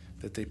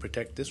 that they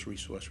protect this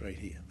resource right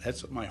here.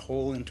 That's my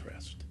whole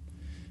interest.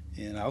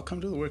 And I'll come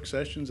to the work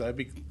sessions. I'd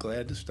be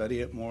glad to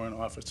study it more and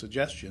offer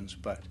suggestions,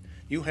 but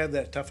you have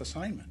that tough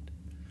assignment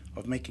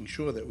of making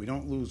sure that we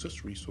don't lose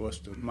this resource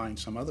to mine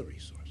some other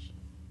resource.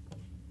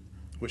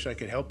 Wish I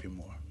could help you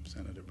more,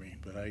 Senator Breen,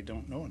 but I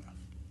don't know enough.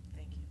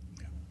 Thank you.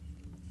 Yeah.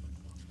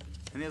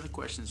 Any other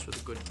questions for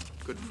the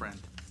good friend?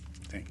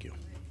 Thank you.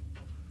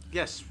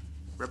 Yes,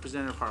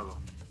 Representative Harlow.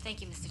 Thank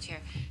you, Mr. Chair.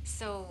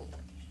 So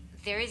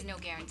there is no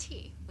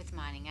guarantee with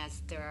mining,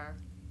 as there are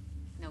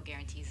no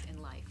guarantees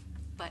in life.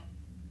 But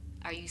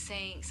are you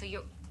saying, so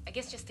you're, I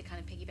guess just to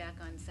kind of piggyback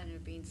on Senator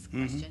Breen's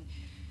question,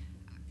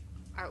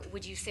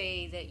 would you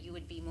say that you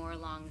would be more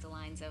along the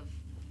lines of,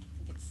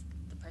 it's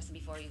the person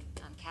before you,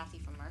 Kathy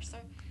from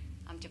Mercer,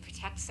 to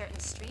protect certain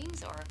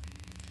streams, or?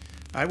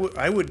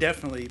 I would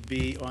definitely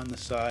be on the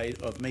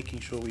side of making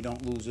sure we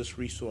don't lose this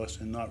resource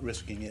and not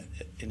risking it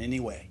in any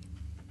way.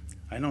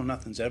 I know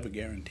nothing's ever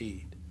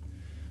guaranteed,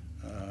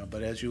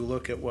 but as you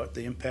look at what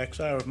the impacts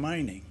are of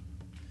mining,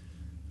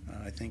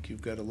 I think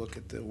you've got to look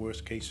at the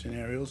worst case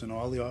scenarios and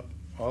all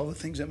the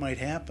things that might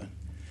happen,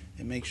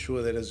 and make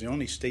sure that as the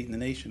only state in the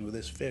nation with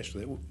this fish,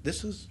 that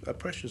this is a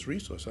precious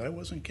resource. I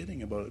wasn't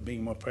kidding about it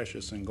being more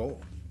precious than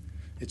gold.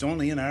 It's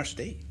only in our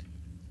state.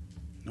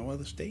 No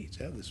other states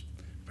have this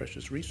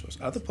precious resource.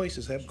 Other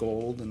places have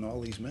gold and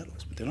all these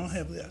metals, but they don't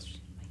have this.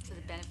 So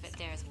the benefit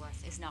there is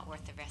not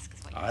worth the risk,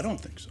 is what you're I saying?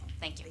 don't think so.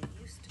 Thank you.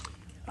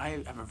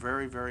 I have a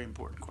very, very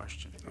important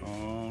question.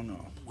 Oh,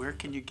 no. Where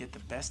can you get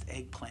the best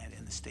eggplant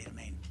in the state of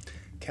Maine?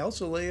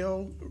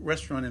 Calzoleo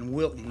restaurant in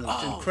Wilton is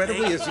Oh,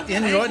 incredibly thank is you.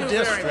 in Thank your you very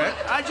district. much.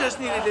 I just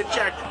needed to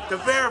check to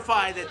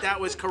verify that that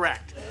was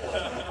correct.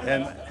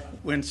 And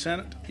when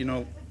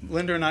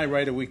Linda and I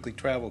write a weekly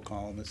travel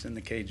column. It's in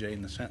the KJ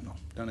and the Sentinel.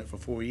 Done it for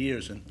 4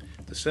 years, and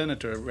the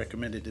senator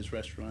recommended his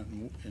restaurant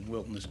in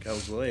Wilton, this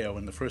Calzoleo.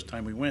 And the first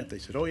time we went, they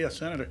said, "Oh yeah,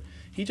 Senator,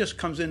 he just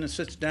comes in and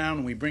sits down,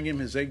 and we bring him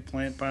his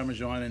eggplant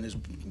parmesan and his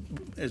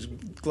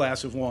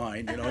glass of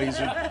wine. You know, he's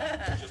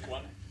Just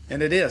one?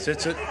 and it is.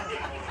 It's a.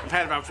 I've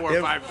had about 4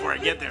 or 5 before I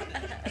get there.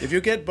 If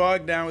you get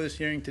bogged down with this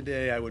hearing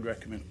today, I would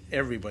recommend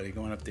everybody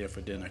going up there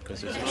for dinner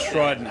because it's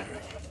extraordinary.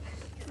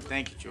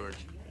 Thank you, George.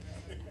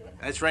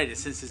 That's right.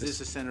 Since this is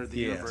the center of the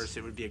Yes. universe,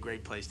 it would be a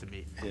great place to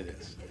meet. It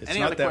is. It's Any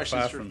not other that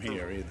questions far for from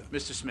here either.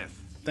 Mr. Smith?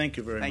 Thank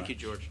you very much. Thank you,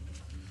 George.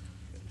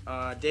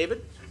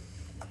 David?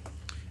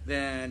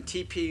 Then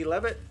T.P.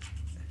 Levitt?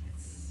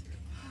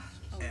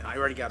 And I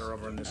already got her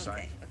over on this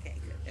side. Okay,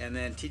 good. And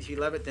then T.T.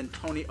 Levitt, then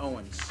Tony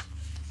Owens.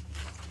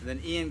 And then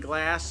Ian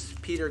Glass,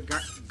 Peter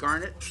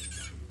Garrett.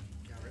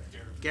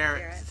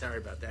 Sorry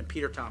about that. And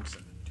Peter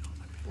Thompson.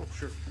 Oh,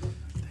 sure.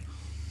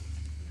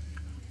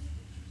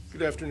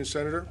 Good afternoon,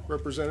 Senator,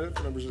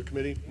 Representative, members of the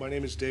committee. My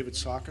name is David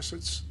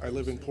Sakasits. I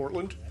live in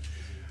Portland.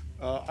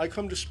 I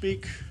come to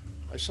speak.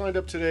 I signed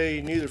up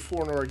today neither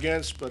for nor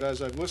against, but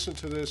as I've listened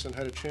to this and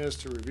had a chance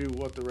to review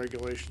what the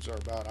regulations are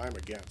about, I'm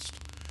against.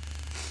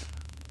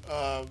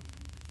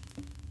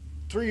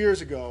 3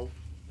 years ago,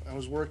 I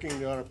was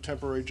working on a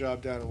temporary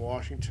job down in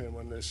Washington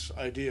when this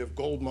idea of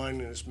gold mining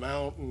in this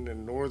mountain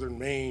in northern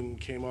Maine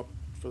came up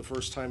for the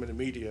first time in the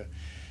media.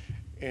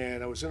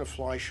 And I was in a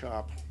fly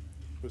shop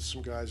with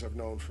some guys I've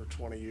known for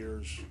 20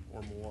 years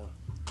or more.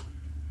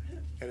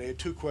 And they had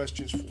 2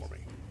 questions for me.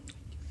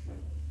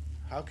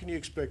 How can you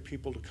expect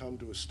people to come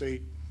to a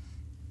state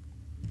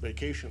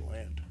vacation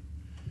land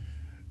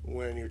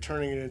when you're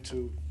turning it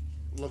into,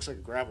 looks like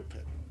a gravel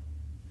pit?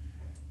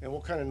 And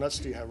what kind of nuts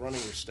do you have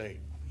running your state?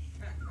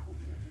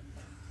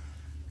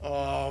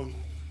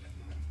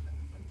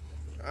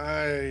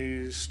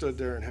 I stood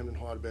there and hemmed and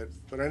hawed a bit.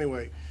 But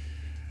anyway,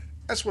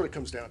 that's what it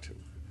comes down to.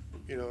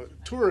 You know,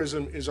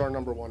 tourism is our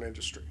 #1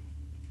 industry.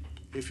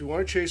 If you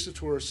want to chase the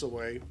tourists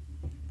away,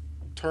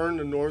 turn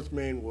the North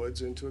Main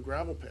woods into a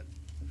gravel pit.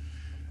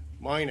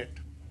 Mine it.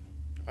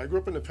 I grew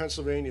up in the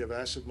Pennsylvania of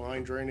acid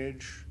mine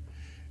drainage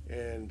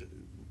and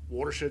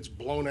watersheds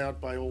blown out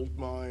by old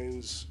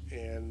mines.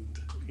 And,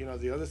 you know,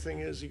 the other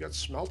thing is you got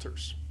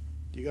smelters.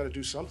 You got to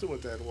do something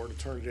with that ore to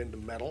turn it into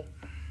metal.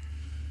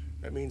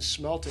 That means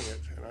smelting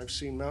it. And I've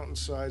seen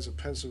mountainsides of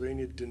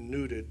Pennsylvania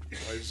denuded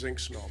by zinc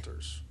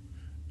smelters.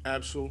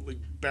 Absolutely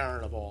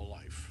barren of all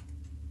life.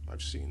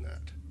 I've seen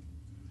that.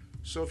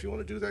 So if you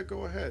want to do that,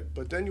 go ahead.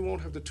 But then you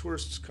won't have the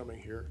tourists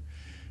coming here.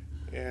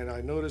 And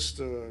I noticed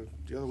the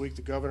other week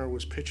the governor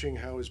was pitching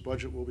how his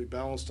budget will be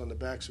balanced on the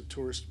backs of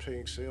tourists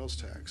paying sales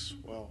tax.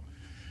 Well,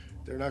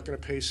 they're not going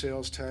to pay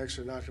sales tax.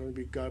 They're not going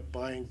to be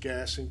buying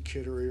gas in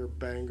Kittery or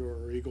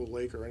Bangor or Eagle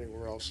Lake or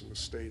anywhere else in the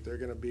state. They're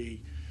going to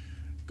be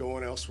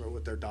going elsewhere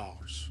with their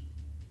dollars.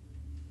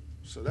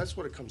 So that's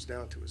what it comes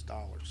down to, is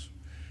dollars.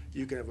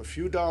 You can have a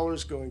few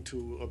dollars going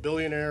to a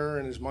billionaire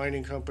and his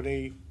mining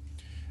company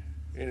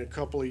in a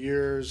couple of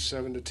years,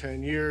 7 to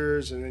 10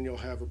 years, and then you'll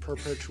have a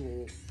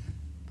perpetual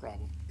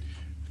problem.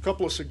 A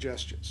couple of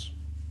suggestions.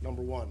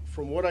 Number one,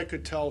 from what I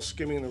could tell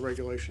skimming the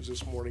regulations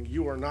this morning,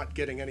 you are not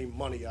getting any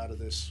money out of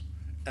this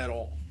at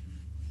all.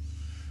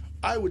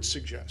 I would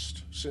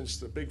suggest, since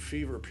the big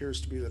fever appears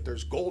to be that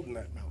there's gold in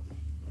that mountain,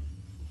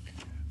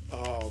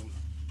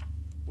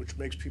 which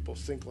makes people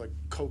think like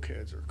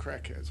cokeheads or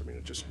crackheads. I mean,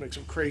 it just makes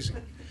them crazy.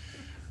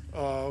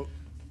 Add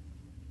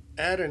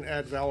an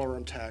ad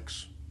valorem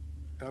tax.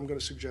 And I'm going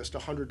to suggest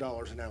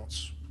 $100 an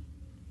ounce.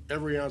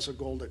 Every ounce of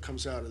gold that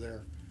comes out of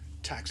there,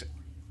 tax it.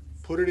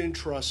 Put it in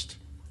trust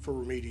for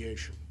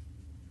remediation.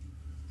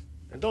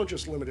 And don't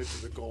just limit it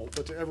to the gold,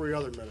 but to every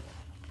other mineral.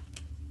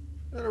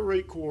 At a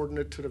rate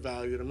coordinate to the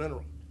value of the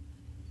mineral.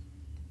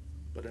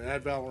 But an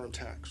ad valorem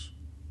tax.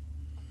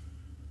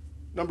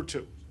 Number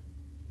two,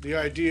 the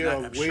idea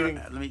of waiting.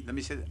 Sure, let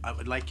me say that. I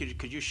would like you to,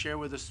 could you share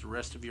with us the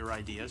rest of your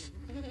ideas?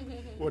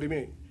 What do you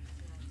mean?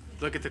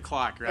 Look at the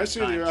clock, right? I see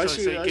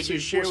the, could you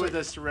share with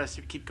us the rest?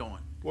 Keep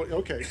going. Well,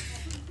 okay.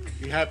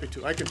 Be happy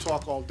to. I can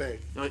talk all day.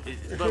 But we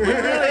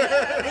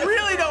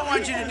really don't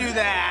want you to do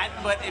that.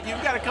 But if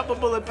you've got a couple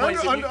bullet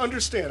points,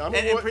 understand. I'm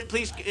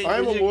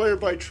a lawyer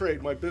by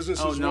trade. My business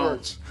is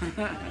words.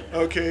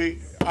 Okay.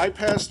 I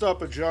passed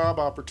up a job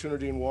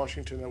opportunity in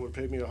Washington that would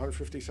pay me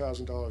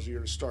 $150,000 a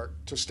year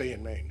to stay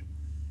in Maine.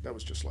 That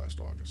was just last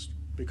August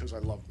because I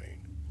love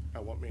Maine. I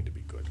want Maine to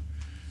be good.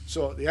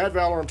 So the ad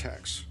valorem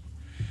tax.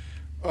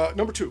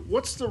 Number two,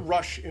 what's the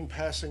rush in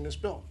passing this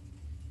bill?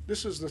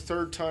 This is the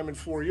third time in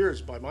 4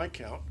 years, by my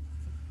count,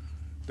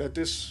 that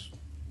this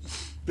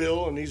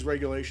bill and these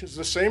regulations,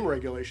 the same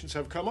regulations,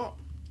 have come up.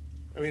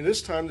 I mean,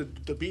 this time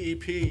the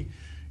BEP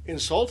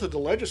insulted the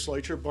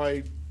legislature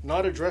by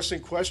not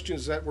addressing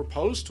questions that were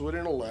posed to it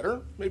in a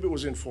letter. Maybe it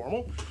was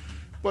informal,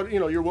 but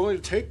you know, you're willing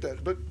to take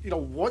that. But you know,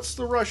 what's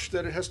the rush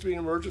that it has to be an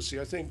emergency?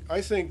 I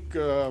think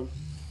you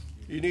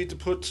need to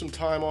put some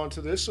time onto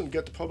this and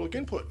get the public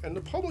input, and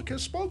the public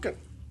has spoken.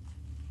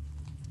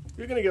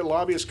 You're going to get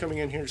lobbyists coming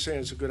in here saying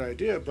it's a good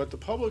idea, but the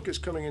public is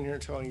coming in here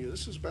and telling you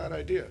this is a bad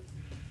idea.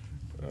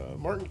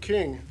 Martin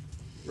King,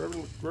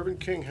 Reverend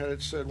King had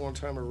it said one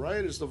time, a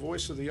riot is the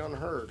voice of the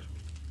unheard.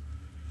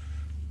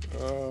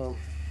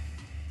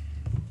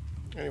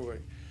 Anyway.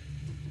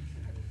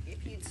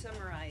 If you'd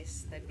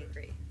summarize, that'd be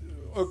great.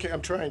 Okay,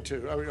 I'm trying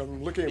to.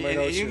 I'm looking at my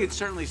notes. You here. could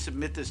certainly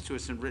submit this to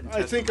us in written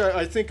I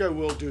testimony. think I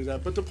will do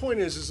that. But the point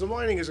is the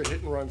mining is a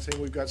hit and run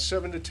thing. We've got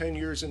 7 to 10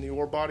 years in the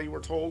ore body, we're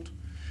told,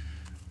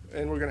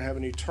 and we're going to have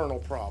an eternal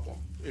problem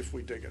if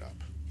we dig it up.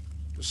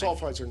 The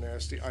sulfides are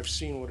nasty. I've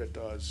seen what it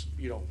does.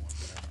 You don't want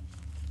that.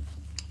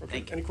 Okay.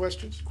 Thank you. Any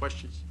questions?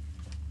 Questions?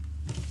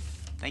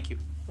 Thank you.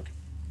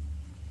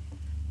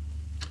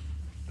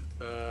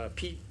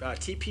 Okay.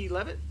 T.P.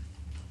 Levitt?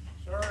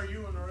 Sir,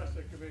 you and the rest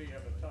of the committee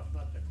have a tough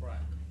nut to crack.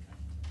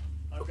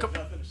 I've got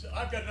nothing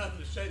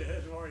to say that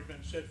hasn't already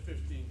been said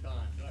 15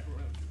 times.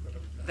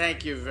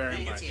 Thank you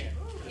very much.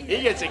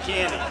 He gets a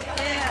candy.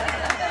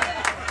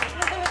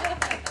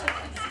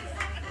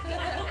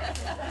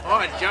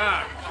 Oh,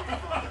 John.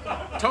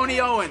 Tony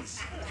Owens.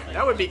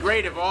 That would be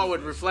great if all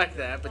would reflect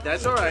that, but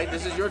that's all right.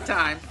 This is your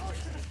time.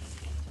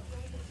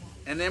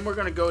 And then we're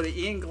going to go to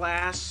Ian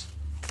Glass,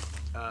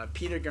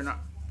 Peter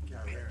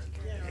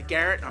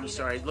Garrett, I'm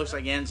sorry, it looks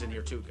like Ian's in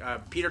here too.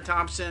 Peter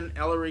Thompson,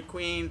 Ellery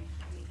Queen,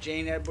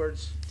 Jane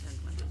Edwards.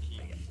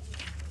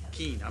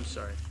 Keene, I'm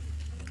sorry.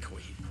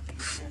 Queen.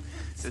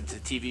 It's a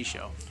TV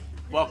show.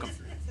 Welcome.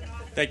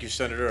 Thank you,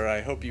 Senator.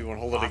 I hope you won't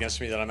hold it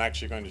against me that I'm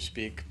actually going to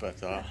speak,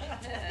 but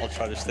I'll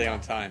try to stay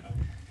on time.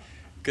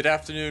 Good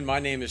afternoon. My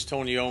name is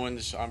Tony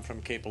Owens. I'm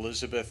from Cape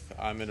Elizabeth.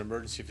 I'm an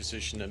emergency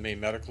physician at Maine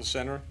Medical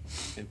Center,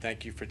 and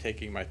thank you for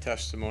taking my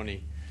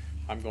testimony.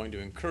 I'm going to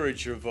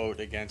encourage your vote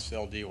against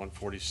LD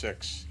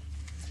 146.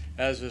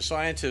 As a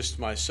scientist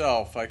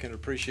myself, I can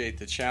appreciate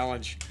the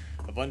challenge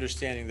of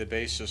understanding the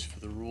basis for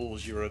the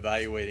rules you're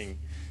evaluating.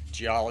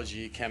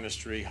 Geology,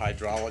 chemistry,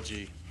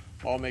 hydrology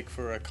all make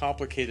for a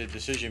complicated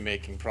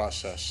decision-making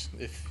process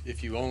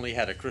if you only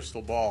had a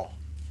crystal ball.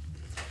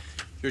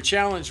 Your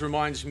challenge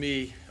reminds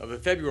me of a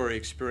February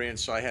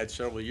experience I had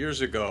several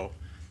years ago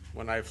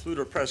when I flew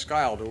to Presque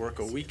Isle to work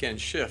a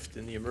weekend shift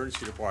in the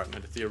emergency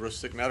department at the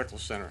Aroostook Medical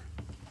Center.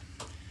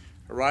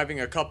 Arriving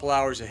a couple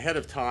hours ahead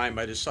of time,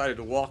 I decided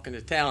to walk into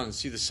town and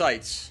see the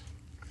sights.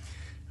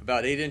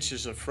 About 8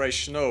 inches of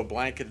fresh snow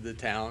blanketed the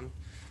town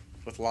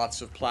with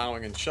lots of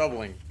plowing and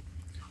shoveling.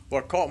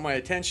 What caught my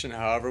attention,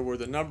 however, were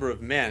the number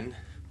of men,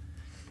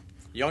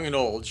 young and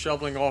old,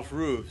 shoveling off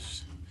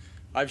roofs.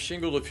 I've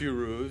shingled a few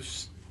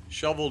roofs,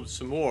 shoveled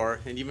some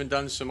more, and even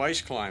done some ice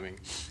climbing.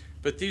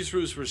 But these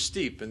roofs were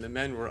steep and the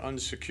men were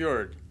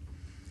unsecured.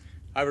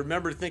 I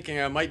remember thinking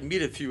I might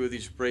meet a few of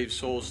these brave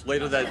souls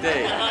later that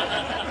day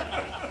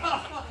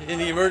in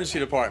the emergency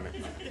department.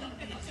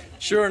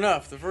 Sure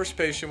enough, the first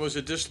patient was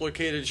a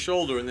dislocated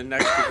shoulder and the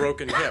next a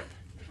broken hip.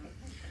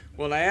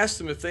 When I asked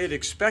them if they had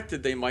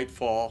expected they might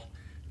fall,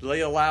 they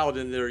allowed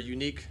in their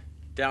unique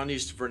Down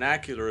East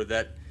vernacular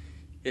that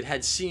it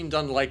had seemed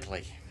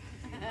unlikely.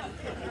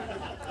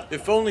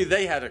 If only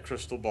they had a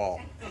crystal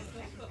ball.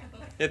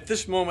 At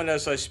this moment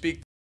as I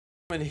speak,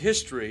 in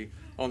history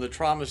on the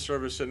trauma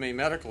service at Maine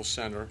Medical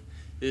Center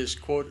is,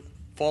 quote,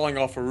 falling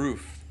off a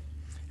roof.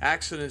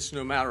 Accidents,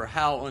 no matter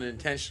how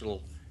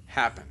unintentional,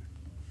 happen.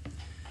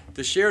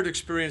 The shared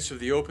experience of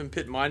the open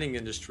pit mining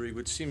industry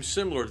would seem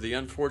similar to the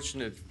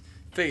unfortunate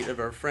fate of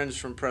our friends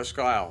from Presque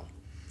Isle.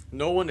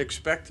 No one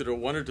expected or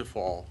wanted to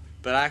fall,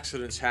 but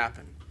accidents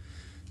happen.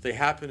 They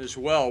happen as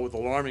well with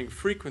alarming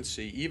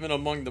frequency, even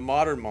among the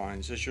modern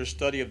mines, as your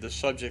study of the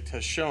subject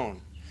has shown.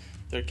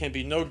 There can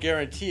be no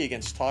guarantee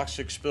against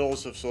toxic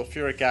spills of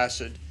sulfuric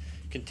acid,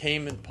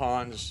 containment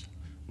ponds,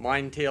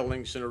 mine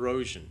tailings, and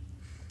erosion.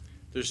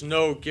 There's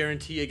no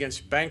guarantee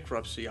against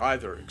bankruptcy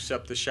either,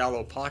 except the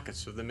shallow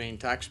pockets of the Maine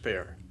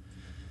taxpayer.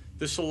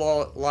 This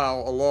law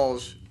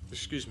allows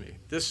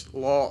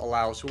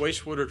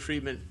wastewater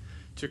treatment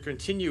to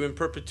continue in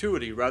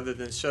perpetuity rather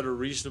than set a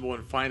reasonable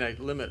and finite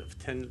limit of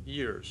 10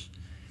 years.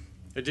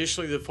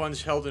 Additionally, the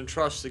funds held in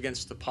trust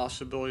against the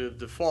possibility of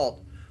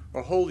default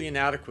are wholly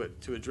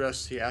inadequate to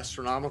address the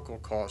astronomical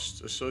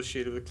costs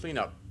associated with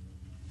cleanup.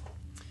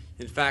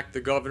 In fact, the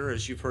governor,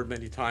 as you've heard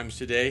many times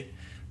today,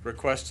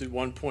 requested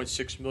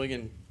 $1.6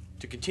 million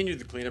to continue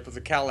the cleanup of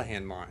the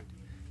Callahan mine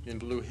in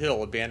Blue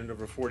Hill, abandoned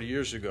over 40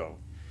 years ago.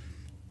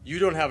 You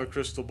don't have a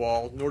crystal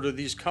ball, nor do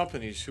these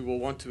companies who will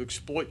want to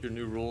exploit your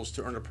new rules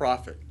to earn a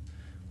profit.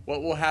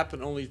 What will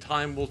happen, only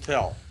time will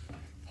tell,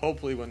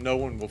 hopefully when no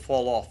one will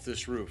fall off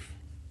this roof.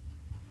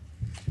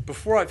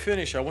 Before I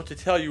finish, I want to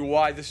tell you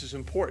why this is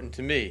important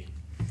to me.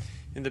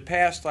 In the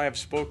past, I have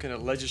spoken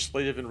at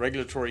legislative and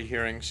regulatory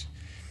hearings.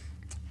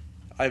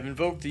 I have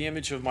invoked the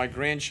image of my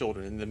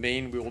grandchildren and the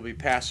Maine we will be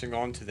passing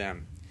on to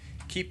them.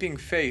 Keeping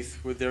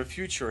faith with their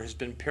future has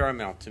been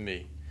paramount to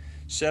me.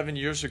 7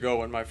 years ago,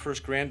 when my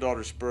first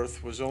granddaughter's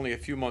birth was only a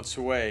few months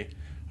away,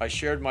 I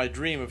shared my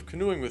dream of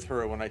canoeing with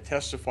her when I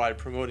testified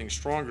promoting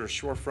stronger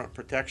shorefront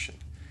protection.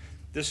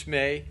 This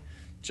May,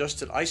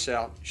 just at ice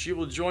out, she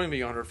will join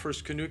me on her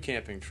first canoe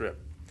camping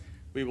trip.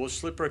 We will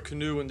slip our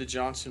canoe into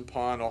Johnson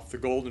Pond off the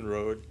Golden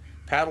Road,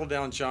 paddle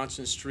down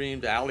Johnson Stream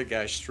to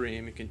Allagash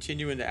Stream, and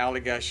continue into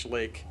Allagash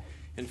Lake,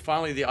 and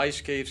finally the Ice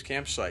Caves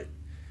campsite.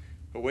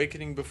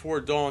 Awakening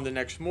before dawn the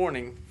next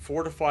morning,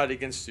 fortified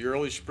against the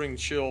early spring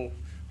chill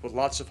with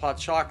lots of hot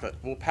chocolate,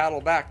 we'll paddle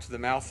back to the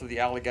mouth of the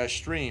Allagash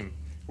Stream,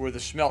 where the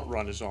smelt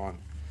run is on.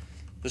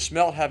 The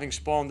smelt, having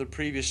spawned the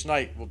previous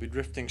night, will be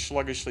drifting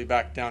sluggishly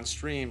back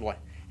downstream,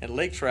 and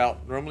lake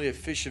trout, normally a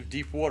fish of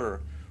deep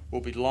water,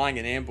 will be lying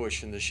in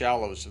ambush in the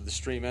shallows of the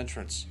stream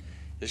entrance,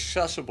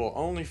 accessible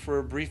only for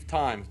a brief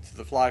time to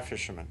the fly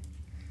fishermen.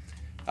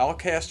 I'll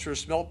cast her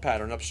smelt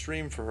pattern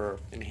upstream for her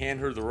and hand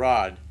her the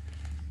rod.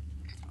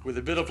 With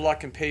a bit of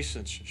luck and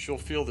patience, she'll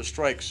feel the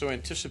strike so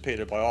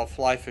anticipated by all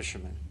fly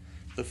fishermen.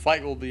 The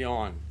fight will be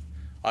on.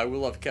 I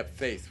will have kept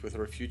faith with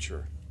her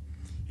future.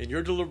 In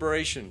your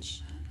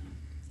deliberations,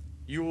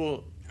 you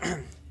will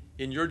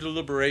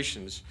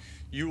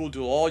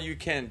do all you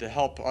can to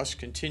help us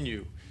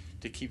continue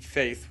to keep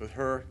faith with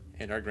her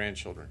and our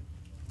grandchildren.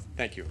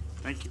 Thank you.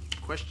 Thank you.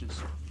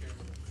 Questions?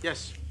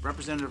 Yes,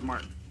 Representative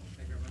Martin.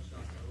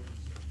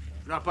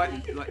 Not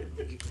button.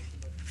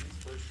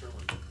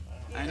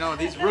 I know,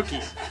 these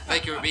rookies.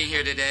 Thank you for being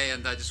here today,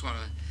 and I just want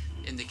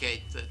to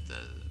indicate that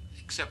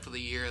except for the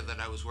year that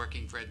I was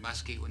working for Ed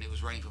Muskie when he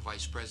was running for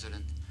vice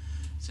president,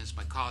 since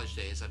my college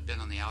days, I've been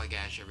on the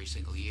Allagash every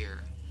single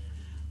year.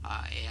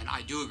 And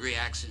I do agree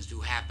accidents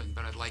do happen,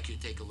 but I'd like you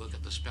to take a look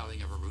at the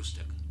spelling of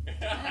Aroostook.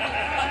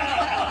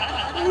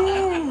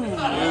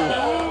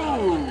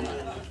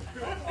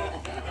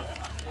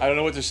 I don't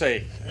know what to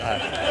say.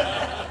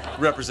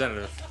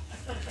 Representative.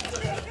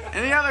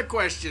 Any other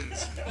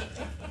questions?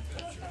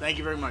 Thank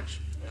you very much.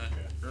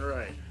 All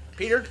right.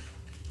 Peter?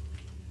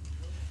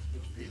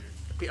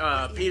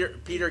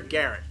 Peter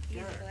Garrett.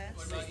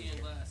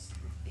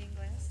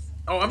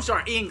 Oh, I'm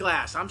sorry, Ian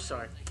Glass. I'm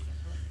sorry.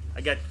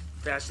 I got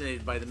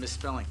fascinated by the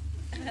misspelling.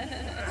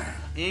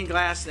 Ian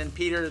Glass, then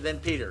Peter, then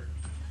Peter.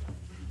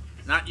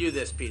 Not you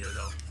this, Peter,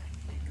 though.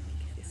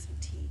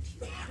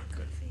 Good.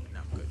 No,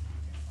 good.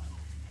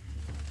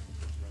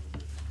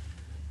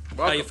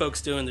 Welcome. How you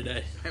folks doing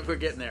today? We're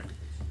getting there.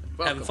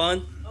 Welcome. Having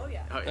fun? Oh,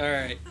 yeah. All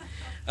right.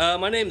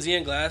 My name is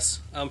Ian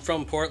Glass. I'm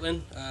from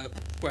Portland,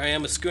 where I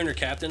am a schooner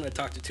captain. I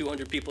talk to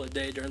 200 people a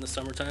day during the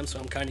summertime, so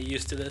I'm kind of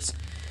used to this.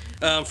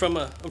 I'm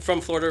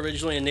from Florida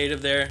originally, a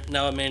native there,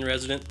 now a Maine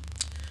resident.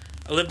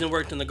 I lived and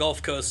worked on the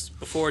Gulf Coast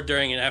before,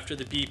 during, and after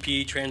the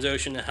BP,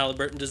 Transocean, and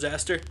Halliburton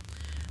disaster.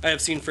 I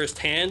have seen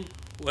firsthand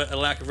what a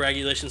lack of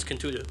regulations can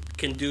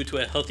do to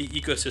a healthy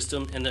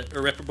ecosystem and the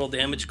irreparable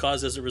damage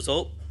caused as a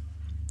result.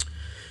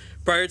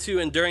 Prior to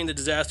and during the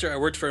disaster, I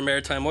worked for a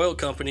maritime oil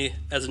company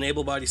as an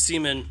able-bodied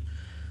seaman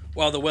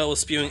while the well was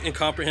spewing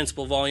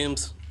incomprehensible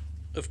volumes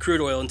of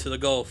crude oil into the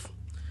Gulf.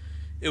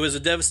 It was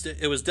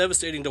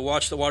devastating to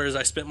watch the waters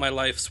I spent my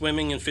life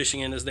swimming and fishing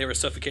in as they were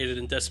suffocated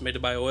and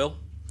decimated by oil.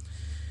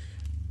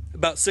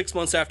 About 6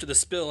 months after the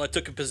spill, I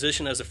took a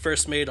position as a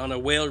first mate on a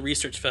whale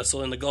research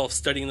vessel in the Gulf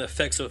studying the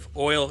effects of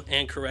oil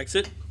and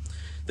Corexit,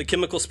 the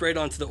chemical sprayed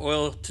onto the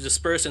oil to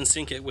disperse and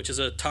sink it, which is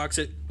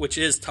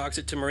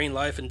toxic to marine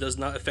life and does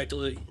not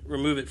effectively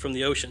remove it from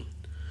the ocean.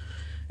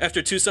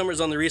 After 2 summers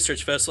on the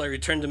research vessel, I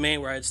returned to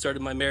Maine, where I had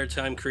started my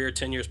maritime career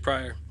 10 years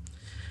prior.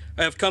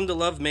 I have come to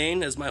love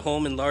Maine as my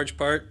home in large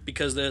part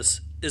because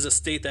this is a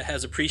state that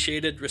has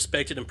appreciated,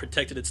 respected, and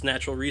protected its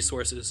natural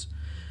resources.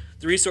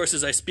 The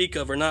resources I speak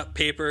of are not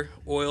paper,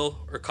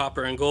 oil, or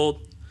copper and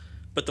gold,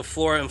 but the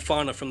flora and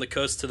fauna from the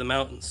coast to the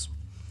mountains.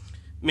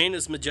 Maine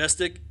is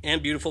majestic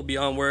and beautiful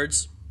beyond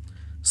words.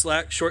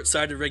 Slack,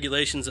 short-sighted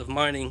regulations of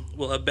mining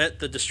will abet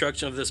the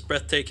destruction of this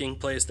breathtaking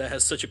place that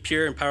has such a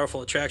pure and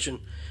powerful attraction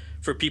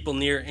for people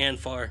near and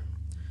far.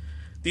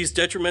 These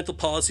detrimental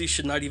policies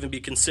should not even be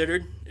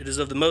considered. It is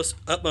of the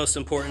utmost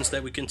importance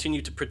that we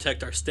continue to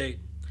protect our state.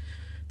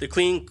 The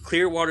clean,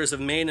 clear waters of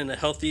Maine and a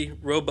healthy,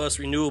 robust,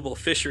 renewable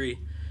fishery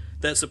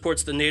that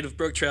supports the native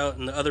brook trout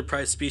and the other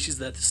prized species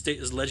that the state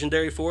is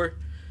legendary for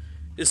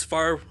is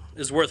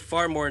worth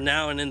far more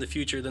now and in the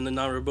future than the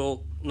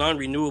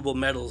non-renewable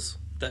metals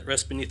that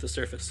rest beneath the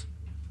surface.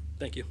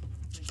 Thank you.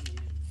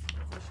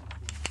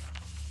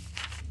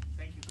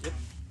 Thank you. Yep.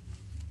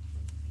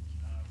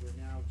 We're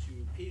now to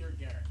Peter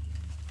Garrett.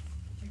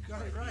 You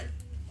got it right.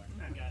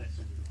 I got it.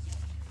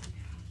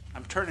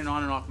 I'm turning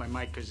on and off my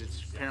mic because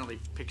it's apparently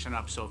picking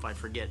up, so if I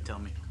forget, tell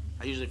me.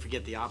 I usually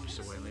forget the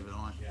opposite way and leave it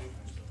on.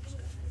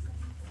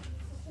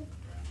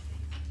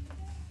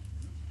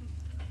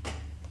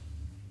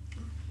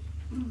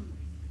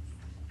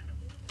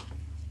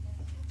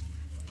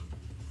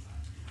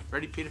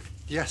 Ready, Peter?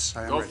 Yes,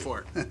 I am Go ready.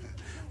 for it.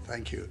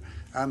 Thank you.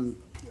 I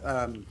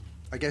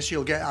guess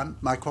you'll get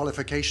my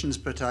qualifications,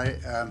 but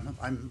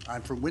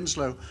I'm from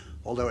Winslow,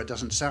 although it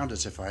doesn't sound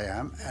as if I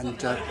am. And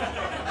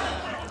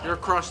you're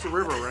across the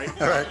river, right?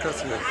 All right,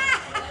 across the river.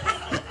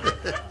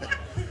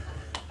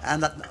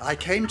 And I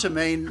came to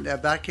Maine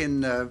back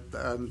in I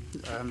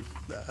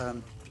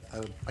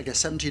guess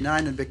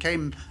 79 and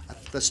became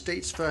the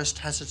state's first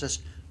hazardous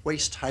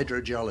waste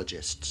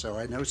hydrogeologist. So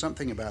I know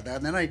something about that.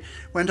 And then I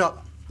went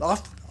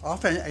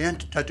off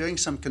into doing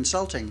some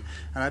consulting,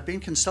 and I've been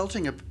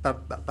consulting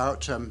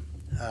about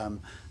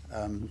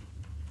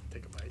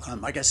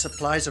I guess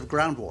supplies of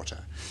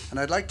groundwater. And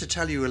I'd like to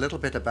tell you a little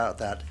bit about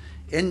that.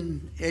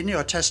 In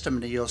your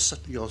testimony, you'll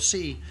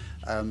see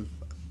I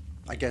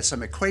guess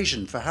some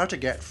equation for how to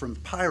get from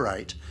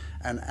pyrite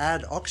and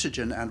add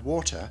oxygen and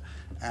water,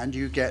 and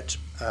you get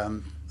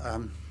I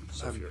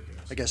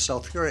guess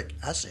sulfuric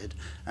acid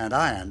and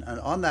iron. And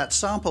on that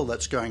sample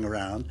that's going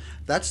around,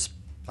 that's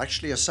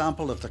actually a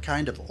sample of the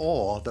kind of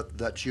ore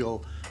that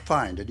you'll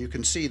find. And you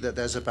can see that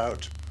there's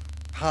about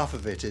half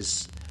of it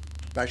is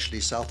actually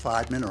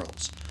sulfide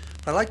minerals.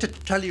 I'd like to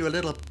tell you a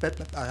little bit,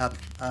 I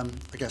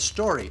guess,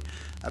 story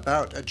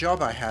about a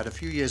job I had a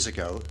few years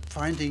ago,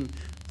 finding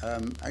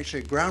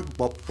actually a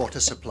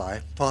groundwater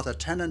supply for the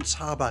Tennant's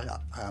Harbor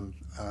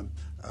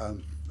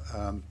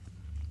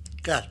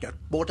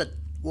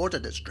water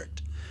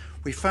district.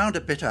 We found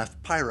a bit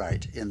of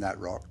pyrite in that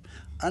rock,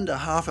 under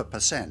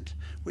 0.5%.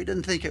 We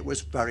didn't think it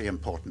was very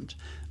important.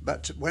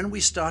 But when we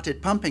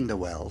started pumping the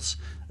wells,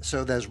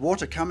 so there's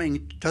water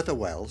coming to the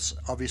wells,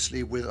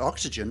 obviously with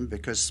oxygen,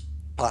 because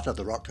part of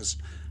the rock is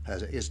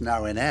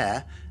now in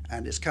air,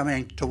 and it's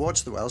coming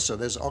towards the wells, so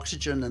there's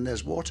oxygen and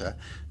there's water.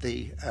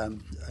 The,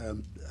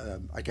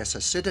 I guess,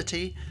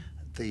 acidity,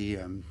 the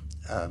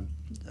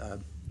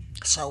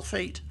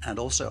sulfate, and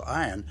also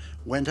iron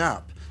went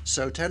up.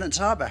 So Tennant's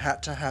Harbor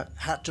had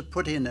to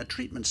put in a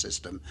treatment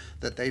system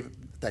that they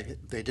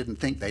didn't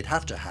think they'd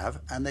have to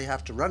have, and they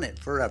have to run it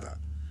forever,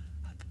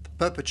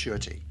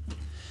 perpetuity.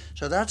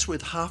 So that's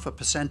with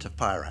 0.5% of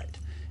pyrite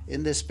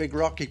in this big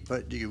rocky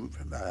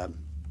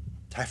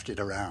hefted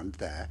around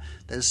there,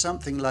 there's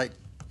something like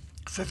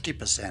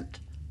 50%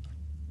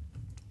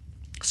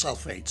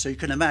 sulfate. So you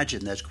can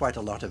imagine there's quite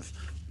a lot of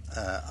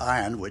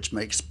iron, which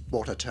makes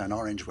water turn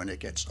orange when it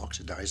gets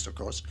oxidized, of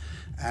course,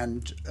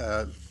 and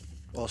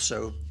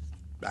also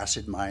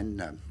acid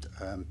mine,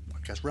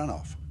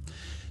 runoff.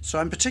 So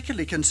I'm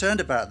particularly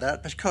concerned about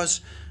that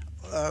because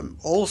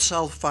all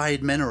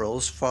sulfide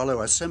minerals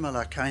follow a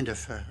similar kind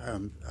of,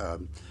 a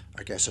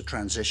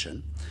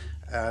transition.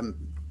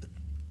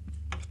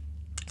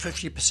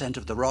 50%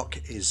 of the rock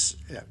is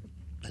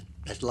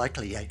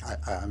likely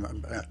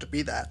to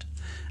be that.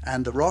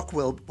 And the rock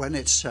will, when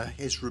it's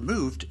is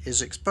removed,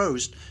 is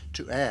exposed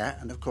to air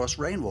and, of course,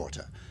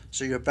 rainwater.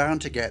 So you're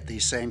bound to get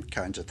these same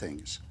kinds of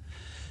things.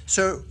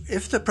 So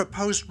if the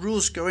proposed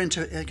rules go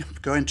into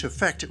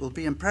effect, it will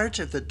be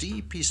imperative that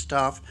DEP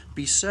staff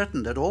be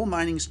certain that all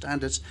mining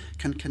standards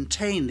can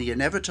contain the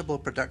inevitable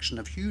production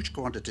of huge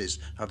quantities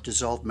of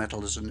dissolved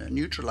metals and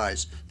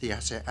neutralize the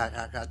acid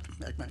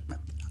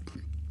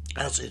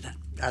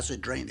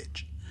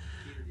drainage.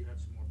 Peter, do you have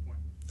some more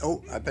points?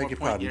 Oh, I beg your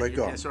pardon. We're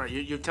gone. That's all right.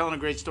 You're telling a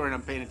great story, and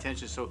I'm paying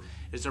attention. So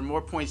is there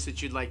more points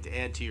that you'd like to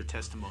add to your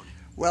testimony?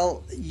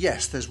 Well,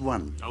 yes, there's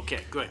one.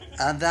 Okay, good.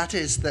 And that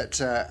is that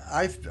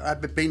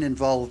I've been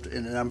involved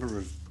in a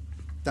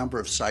number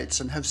of sites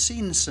and have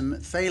seen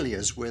some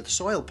failures with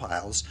soil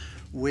piles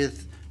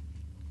with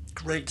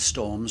great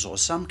storms or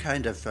some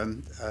kind of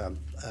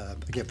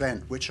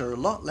event which are a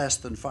lot less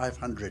than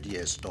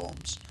 500-year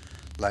storms,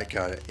 like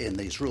in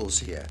these rules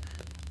here.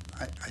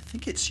 I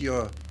think it's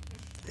your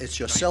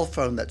cell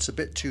phone that's a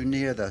bit too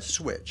near the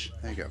switch.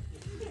 There you go.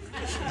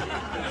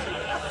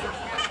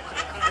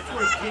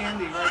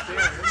 Candy right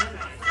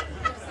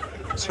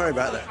there. Sorry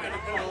about that.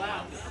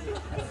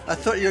 I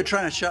thought you were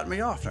trying to shut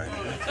me off.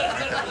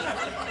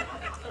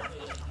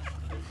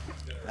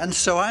 And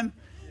so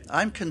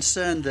I'm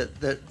concerned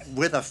that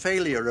with a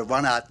failure of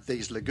one of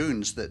these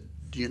lagoons that,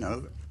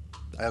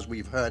 as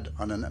we've heard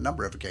on a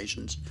number of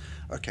occasions,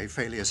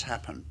 failures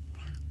happen,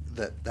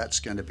 that's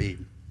going to be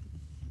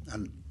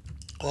an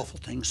awful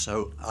thing.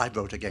 So I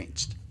vote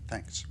against.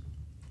 Thanks.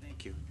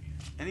 Thank you.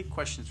 Any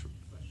questions?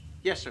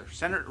 Yes, sir.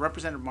 Senator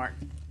Representative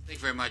Martin. Thank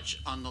you very much.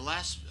 On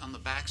the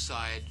back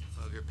side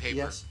of your paper,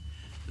 yes,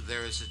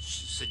 there is a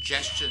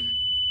suggestion.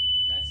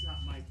 That's not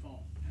my phone.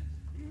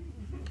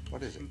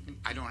 What is it?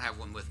 I don't have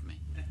one with me.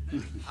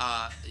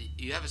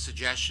 You have a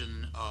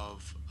suggestion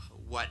of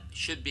what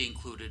should be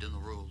included in the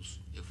rules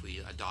if we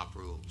adopt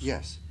rules.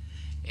 Yes.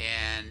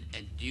 And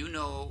do you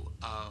know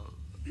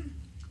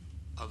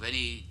of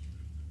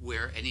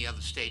where any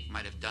other state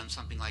might have done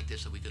something like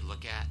this that we could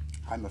look at?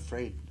 I'm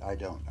afraid I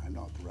don't. I'm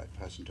not the right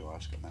person to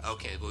ask on that.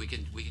 Okay, well we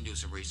can do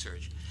some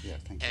research. Yeah,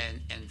 thank you.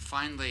 And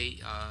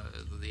finally,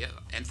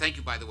 and thank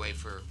you by the way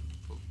for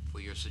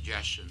your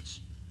suggestions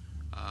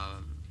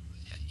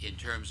in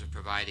terms of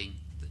providing.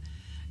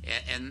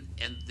 And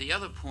the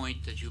other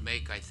point that you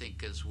make, I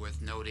think, is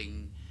worth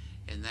noting,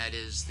 and that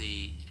is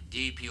the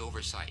DEP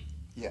oversight.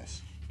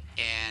 Yes.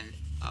 And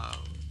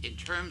in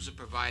terms of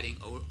providing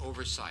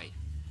oversight,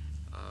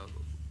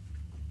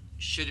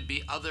 should it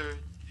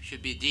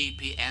be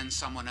DEP and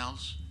someone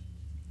else?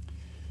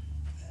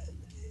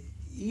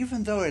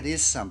 Even though it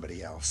is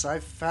somebody else,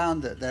 I've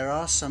found that there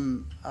are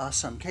some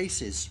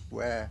cases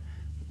where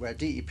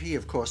DEP,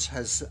 of course,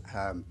 has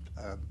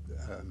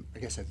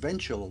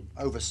eventual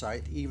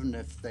oversight, even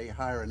if they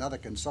hire another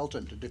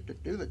consultant to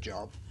do the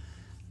job.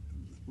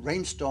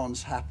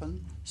 Rainstorms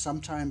happen.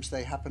 Sometimes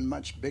they happen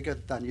much bigger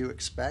than you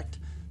expect.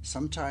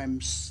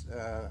 Sometimes,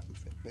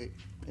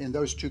 in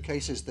those two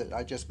cases that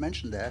I just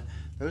mentioned there,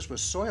 those were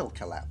soil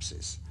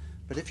collapses.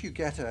 But if you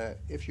get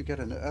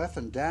an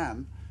earthen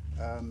dam,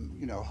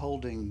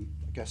 holding,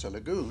 a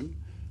lagoon,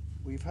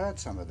 we've heard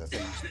some of the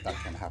things that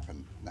can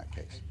happen in that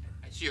case.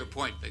 I see your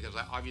point, because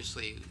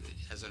obviously,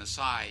 as an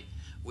aside,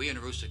 we in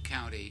Aroostook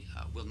County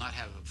will not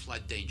have a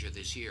flood danger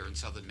this year, and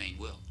southern Maine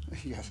will.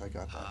 Yes, I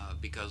got that.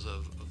 Because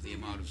of the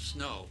amount of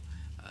snow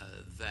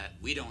that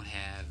we don't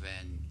have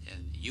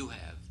and you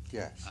have.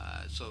 Yes.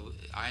 So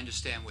I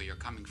understand where you're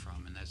coming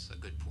from, and that's a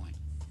good point.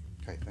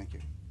 Okay, thank you.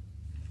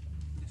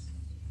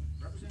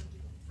 Representative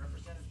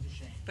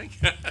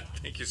DeShane.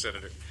 Thank you,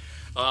 Senator.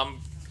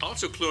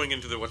 Also cluing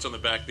into what's on the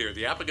back there,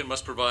 the applicant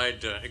must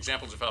provide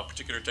examples of how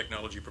particular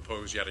technology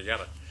proposed, yada,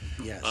 yada.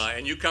 Yes.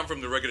 And you come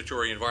from the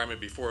regulatory environment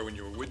before when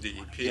you were with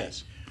DEP.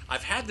 Yes.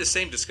 I've had the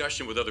same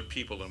discussion with other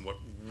people, and what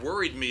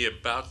worried me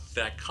about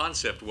that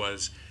concept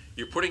was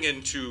you're putting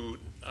into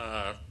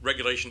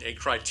regulation a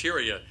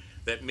criteria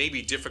that may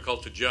be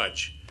difficult to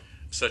judge,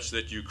 such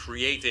that you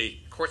create a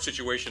court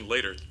situation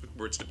later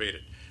where it's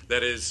debated.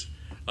 That is,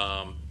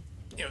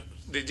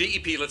 the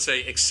DEP, let's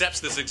say,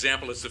 accepts this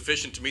example as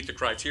sufficient to meet the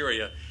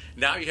criteria.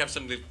 Now you have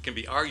something that can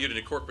be argued in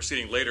a court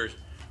proceeding later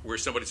where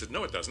somebody says,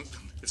 no, it doesn't.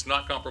 It's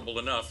not comparable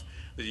enough.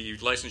 The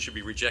license should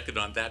be rejected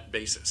on that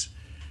basis.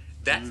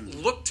 That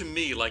looked to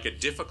me like a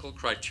difficult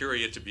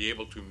criteria to be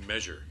able to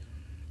measure.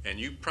 And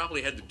you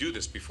probably had to do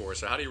this before,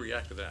 so how do you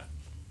react to that?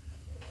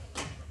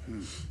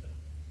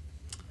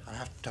 I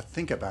have to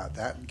think about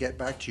that and get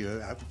back to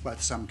you about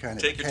some kind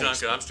of Take your case. time,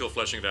 'cause I'm still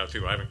fleshing it out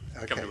too. I haven't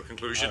come Okay. to a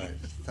conclusion.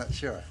 All right.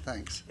 Sure,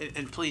 thanks.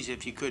 And please,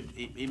 if you could,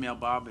 email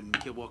Bob, and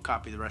we'll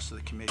copy the rest of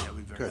the committee. That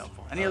would be very Good.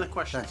 helpful. Any All other right.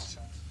 questions? Thanks.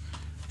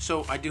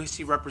 So I do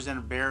see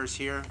Representative Bear is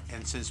here,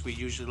 and since we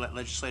usually let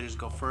legislators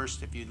go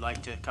first, if you'd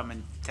like to come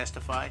and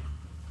testify.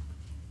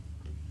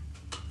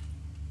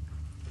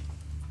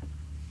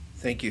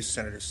 Thank you,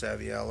 Senator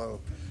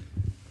Saviello,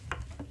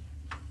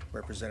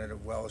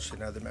 Representative Welsh,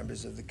 and other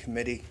members of the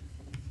committee.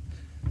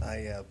 I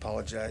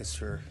apologize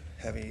for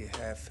having you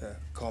have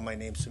call my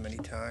name so many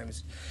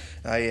times.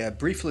 I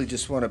briefly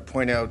just want to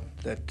point out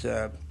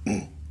that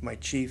my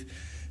chief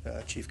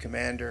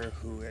commander,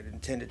 who had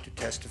intended to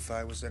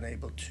testify, was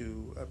unable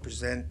to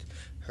present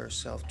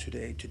herself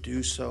today to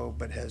do so,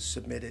 but has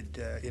submitted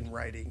in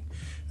writing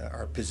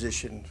our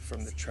position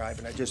from the tribe.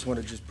 And I just want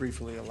to just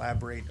briefly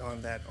elaborate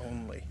on that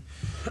only.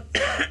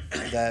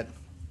 That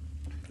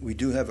we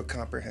do have a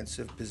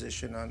comprehensive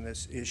position on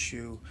this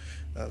issue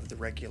of the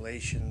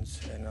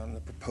regulations and on the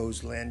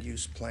proposed land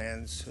use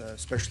plans,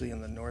 especially in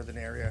the northern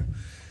area.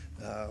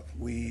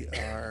 We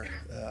are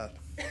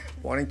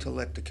wanting to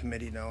let the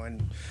committee know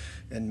and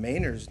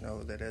Mainers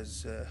know that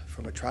as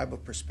from a tribal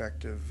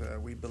perspective,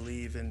 we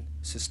believe in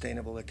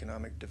sustainable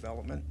economic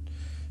development.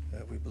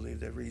 We believe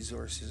that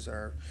resources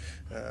are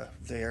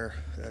there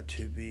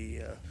to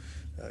be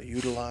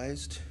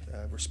utilized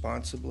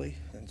responsibly,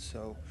 and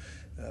so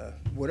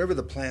whatever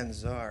the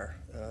plans are,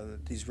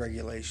 these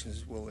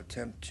regulations will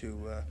attempt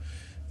to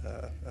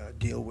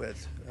deal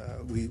with.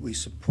 We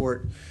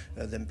support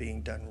them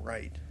being done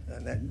right,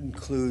 and that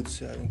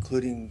includes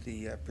including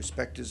the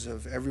perspectives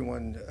of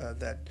everyone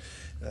that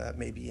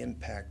may be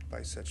impacted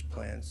by such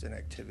plans and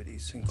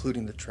activities,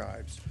 including the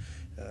tribes,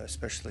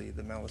 especially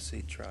the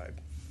Maliseet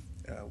tribe.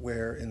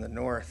 Where in the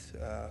north,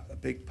 a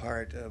big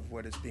part of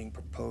what is being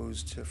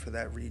proposed for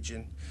that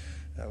region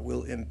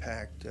will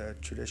impact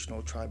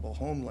traditional tribal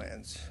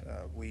homelands.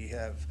 We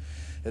have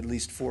at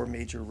least 4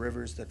 major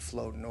rivers that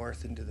flow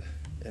north into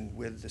and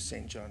with the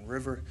St. John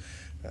River.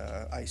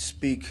 I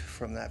speak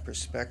from that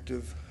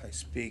perspective. I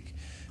speak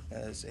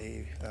as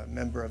a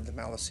member of the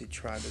Maliseet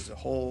tribe as a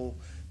whole,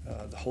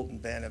 the Holton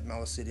Band of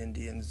Maliseet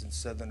Indians in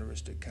southern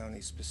Aroostook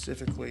County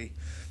specifically.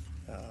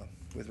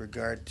 With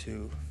regard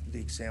to the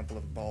example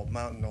of Bald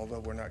Mountain, although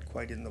we're not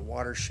quite in the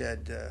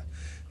watershed,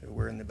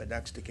 we're in the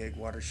Benexticate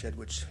watershed,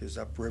 which is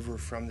upriver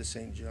from the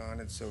St. John,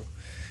 and so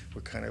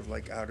we're kind of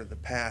like out of the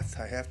path.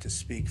 I have to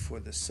speak for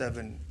the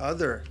 7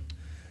 other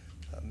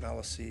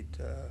Maliseet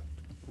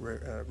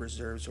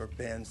reserves or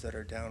bands that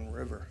are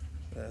downriver.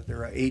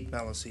 There are 8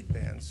 Maliseet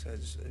bands,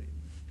 as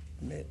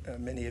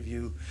many of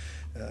you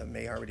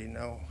may already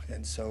know,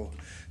 and so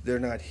they're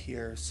not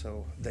here,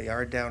 so they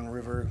are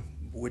downriver,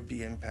 would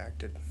be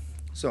impacted.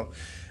 So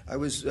I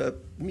was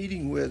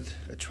meeting with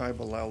a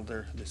tribal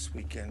elder this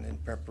weekend in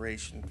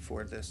preparation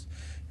for this,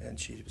 and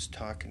she was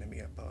talking to me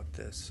about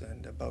this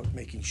and about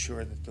making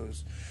sure that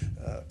those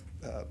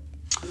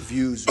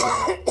views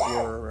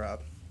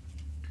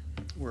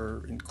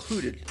were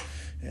included.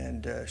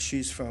 And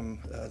she's from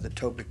the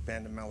Tobic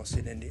Band of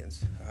Maliseet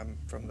Indians. I'm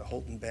from the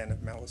Holton Band of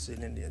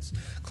Maliseet Indians.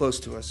 Close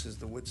to us is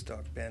the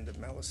Woodstock Band of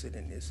Maliseet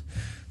Indians.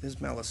 There's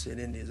Maliseet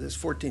Indians. There's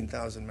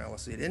 14,000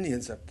 Maliseet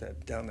Indians up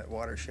down that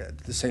watershed,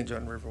 the St.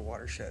 John River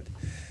watershed.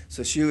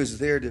 So she was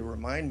there to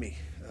remind me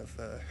of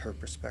her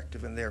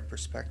perspective and their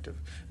perspective.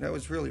 And I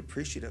was really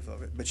appreciative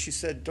of it. But she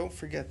said, don't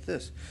forget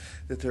this,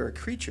 that there are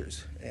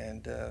creatures,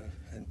 and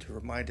to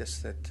remind us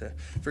that,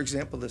 for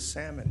example, the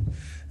salmon.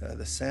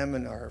 The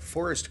salmon are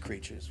forest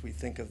creatures. We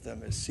think of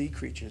them as sea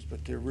creatures,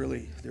 but they're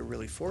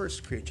really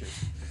forest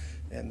creatures.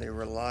 And they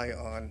rely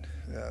on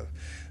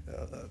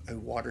a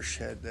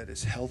watershed that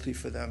is healthy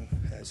for them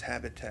as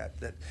habitat,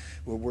 that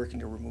we're working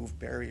to remove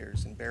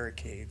barriers and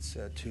barricades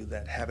to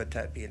that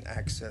habitat being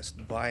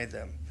accessed by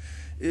them.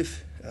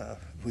 If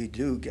we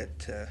do get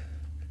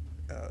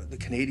the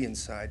Canadian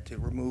side to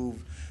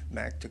remove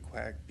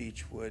Mactaquac,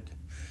 Beechwood,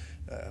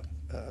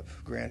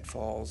 Grand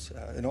Falls,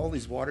 and all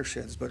these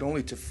watersheds, but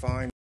only to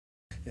find,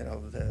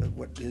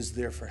 what is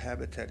there for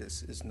habitat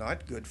is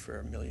not good for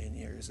 1 million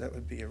years. That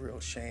would be a real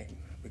shame,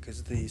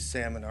 because these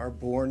salmon are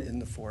born in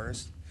the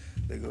forest,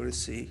 they go to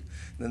sea,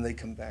 and then they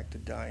come back to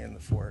die in the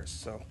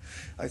forest. So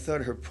I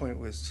thought her point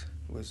was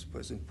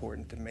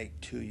important to make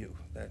to you,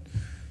 that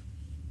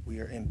we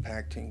are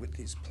impacting with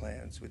these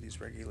plans, with these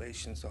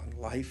regulations on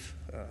life,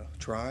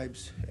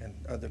 tribes, and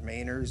other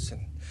Mainers.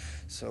 And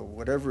so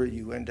whatever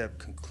you end up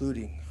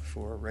concluding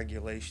for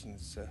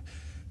regulations,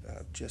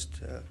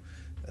 just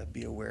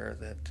be aware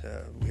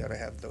that we ought to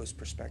have those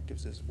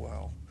perspectives as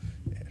well.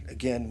 And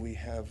again, we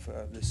have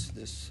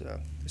this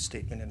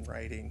statement in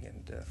writing,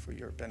 and for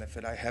your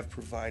benefit, I have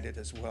provided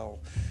as well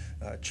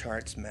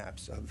charts,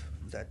 maps of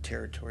that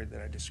territory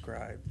that I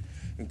described,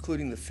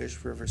 including the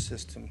Fish River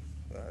system,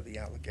 the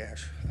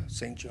Allagash,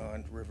 St.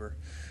 John River,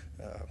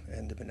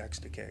 and the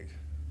Benexticate.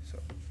 So,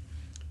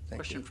 thank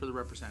Question you. for the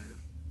representative.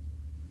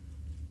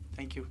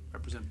 Thank you,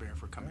 Representative Bear,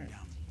 for coming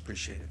down.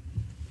 Appreciate it.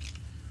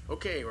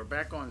 Okay, we're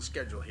back on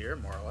schedule here,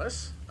 more or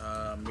less.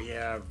 We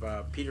have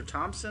Peter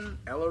Thompson,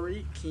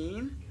 Ellery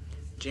Keene,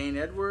 Jane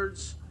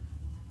Edwards,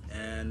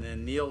 and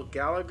then Neil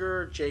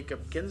Gallagher,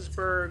 Jacob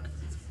Ginsberg,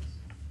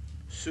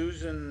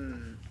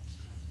 Susan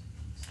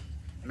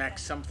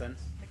Max something.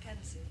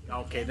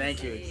 Okay,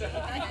 thank you.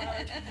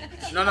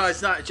 No,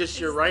 it's not. Just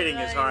your writing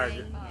is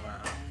hard.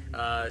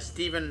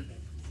 Stephen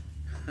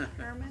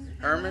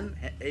Herman,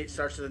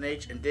 starts with an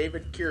H, and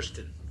David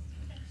Kirsten.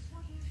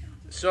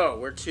 So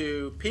we're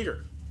to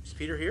Peter. Is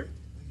Peter here?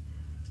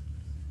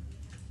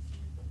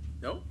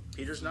 No,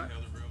 Peter's not.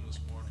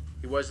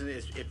 He wasn't.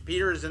 If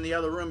Peter is in the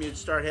other room, you'd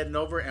start heading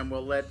over, and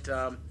we'll let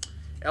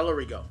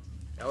Ellery go.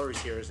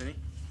 Ellery's here, isn't he?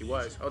 He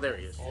was. Oh, there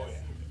he is. Oh,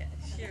 yeah.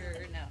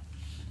 Sure, no.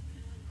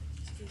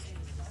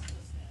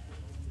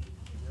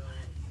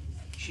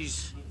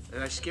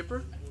 Did I skip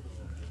her?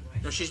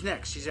 No, she's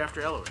next. She's after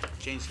Ellery.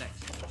 Jane's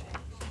next.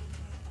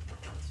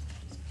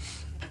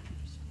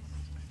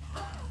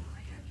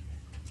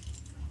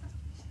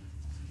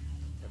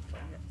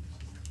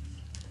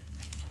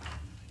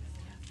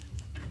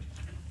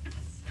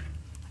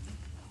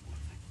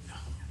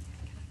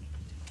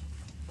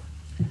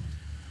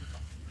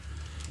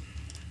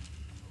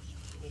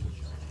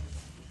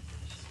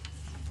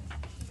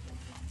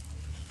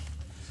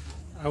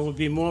 I will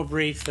be more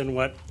brief than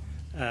what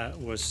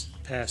was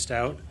passed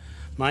out.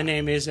 My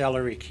name is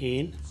Ellery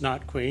Keene,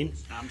 not Queen.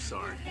 I'm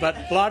sorry.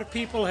 But a lot of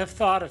people have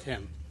thought of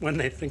him when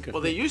they think of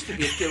Well, there used to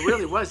be, there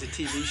really was a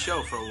TV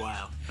show for a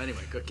while. Anyway,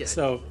 go ahead.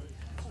 So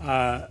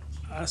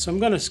I'm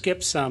going to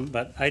skip some,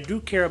 but I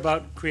do care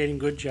about creating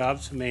good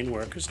jobs for Maine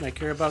workers, and I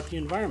care about the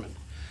environment.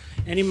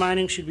 Any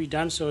mining should be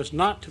done so as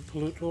not to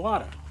pollute the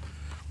water,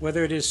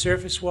 whether it is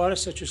surface water,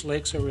 such as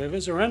lakes or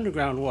rivers, or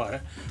underground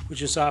water,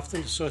 which is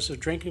often the source of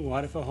drinking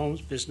water for homes,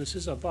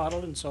 businesses, or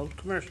bottled and sold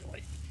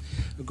commercially.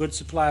 A good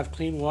supply of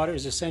clean water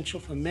is essential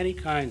for many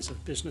kinds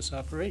of business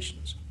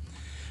operations.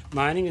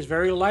 Mining is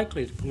very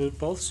likely to pollute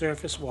both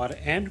surface water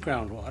and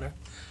groundwater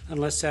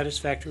unless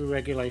satisfactory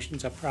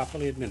regulations are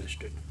properly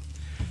administered.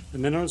 The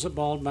minerals at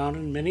Bald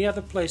Mountain and many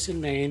other places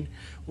in Maine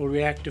will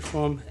react to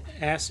form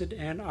acid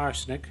and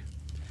arsenic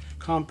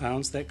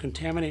compounds that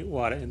contaminate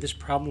water, and this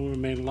problem will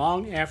remain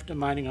long after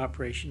mining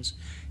operations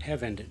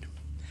have ended.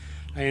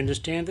 I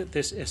understand that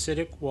this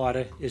acidic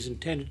water is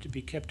intended to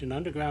be kept in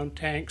underground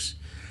tanks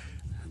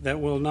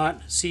that will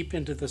not seep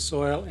into the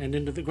soil and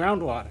into the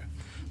groundwater,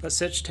 but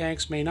such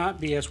tanks may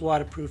not be as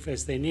waterproof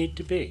as they need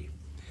to be.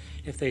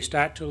 If they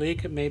start to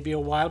leak, it may be a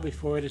while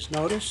before it is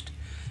noticed,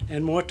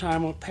 and more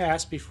time will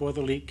pass before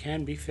the leak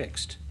can be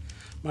fixed.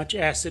 Much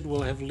acid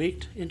will have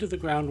leaked into the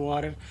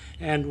groundwater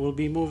and will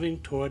be moving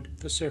toward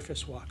the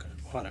surface water.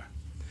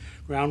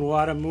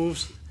 Groundwater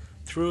moves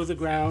through the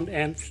ground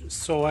and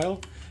soil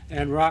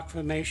and rock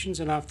formations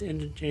and often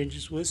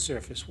interchanges with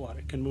surface water.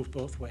 It can move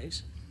both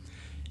ways,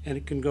 and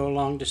it can go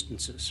long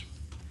distances.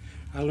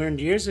 I learned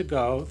years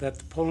ago that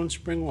the Poland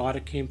Spring water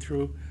came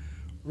through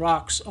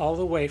rocks all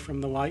the way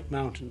from the White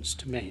Mountains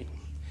to Maine,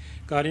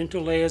 got into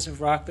layers of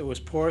rock that was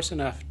porous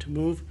enough to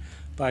move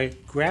by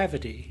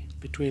gravity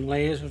between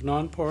layers of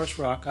non-porous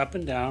rock up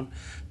and down,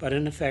 but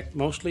in effect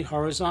mostly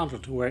horizontal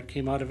to where it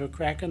came out of a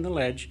crack in the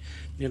ledge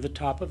near the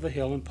top of a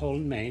hill in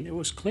Poland, Maine. It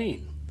was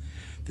clean.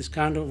 This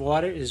kind of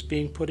water is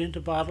being put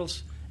into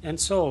bottles and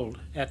sold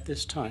at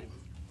this time.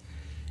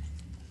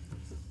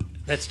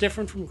 That's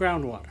different from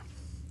groundwater.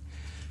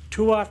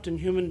 Too often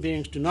human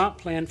beings do not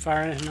plan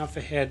far enough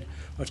ahead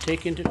or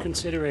take into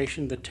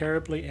consideration the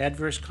terribly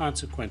adverse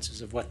consequences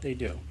of what they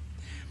do.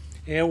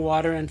 Air,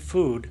 water, and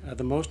food are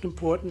the most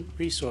important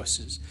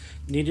resources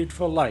needed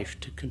for life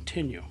to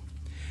continue.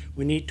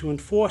 We need to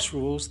enforce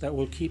rules that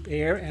will keep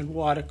air and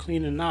water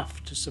clean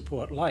enough to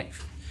support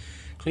life.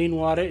 Clean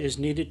water is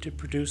needed to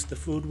produce the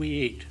food we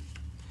eat.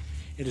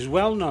 It is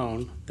well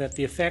known that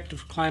the effect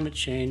of climate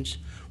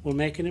change will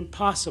make it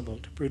impossible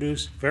to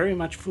produce very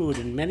much food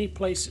in many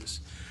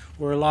places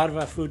where a lot of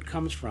our food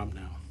comes from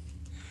now.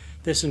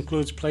 This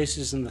includes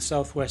places in the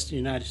southwestern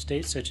United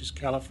States such as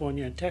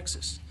California and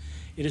Texas.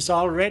 It is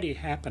already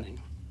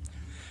happening.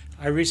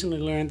 I recently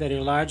learned that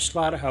a large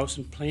slaughterhouse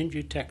in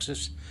Plainview,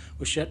 Texas,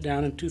 was shut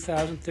down in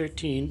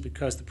 2013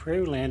 because the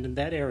prairie land in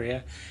that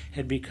area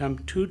had become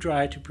too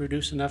dry to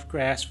produce enough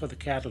grass for the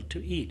cattle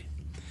to eat.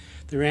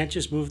 The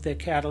ranchers moved their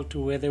cattle to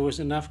where there was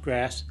enough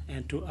grass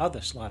and to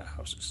other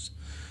slaughterhouses.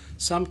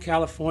 Some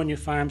California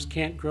farms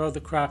can't grow the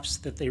crops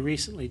that they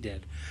recently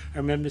did. I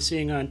remember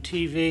seeing on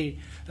TV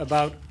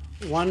about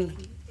one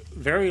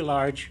very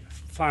large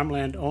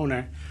farmland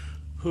owner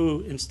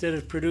who, instead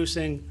of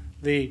producing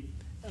the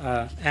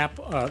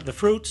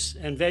fruits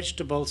and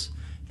vegetables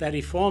that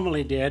he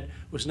formerly did,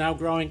 was now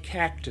growing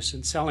cactus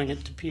and selling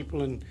it to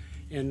people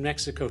in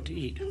Mexico to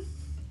eat.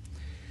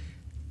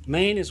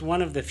 Maine is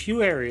one of the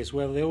few areas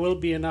where there will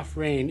be enough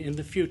rain in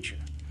the future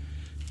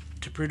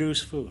to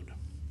produce food.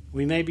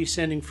 We may be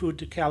sending food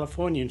to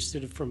California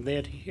instead of from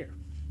there to here.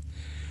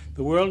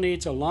 The world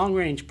needs a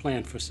long-range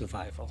plan for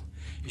survival.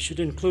 It should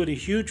include a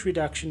huge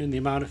reduction in the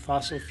amount of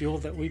fossil fuel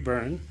that we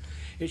burn.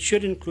 It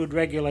should include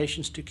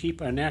regulations to keep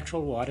our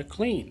natural water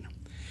clean.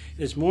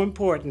 It is more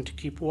important to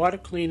keep water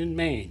clean in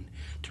Maine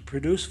to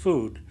produce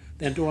food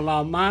than to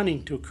allow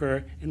mining to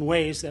occur in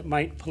ways that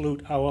might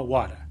pollute our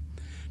water.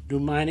 Do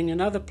mining in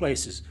other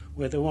places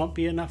where there won't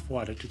be enough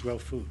water to grow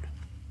food.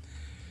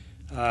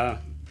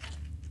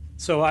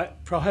 So I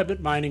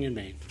prohibit mining in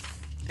Maine.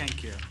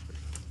 Thank you.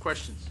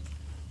 Questions?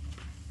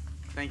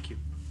 Thank you.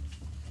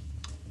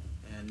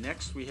 And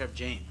next we have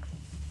Jane,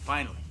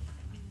 finally.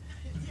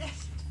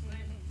 Yes.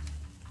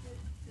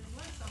 There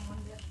was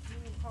someone that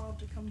you called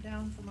to come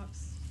down from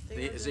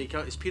upstairs.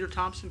 Is Peter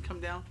Thompson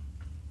come down?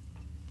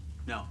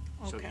 No.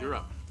 So Okay. you're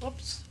up.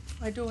 Whoops,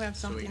 I do have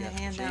So we something to got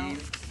hand Jane,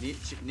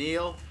 out.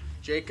 Neil,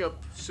 Jacob,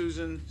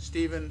 Susan,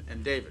 Stephen,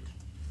 and David.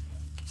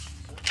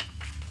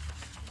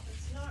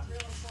 It's not real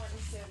important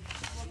to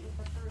look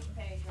at the first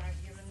page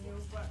I've given you,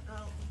 but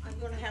I'm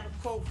going to have a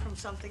quote from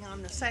something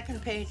on the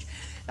second page.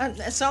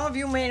 Some of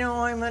you may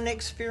know I'm an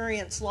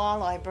experienced law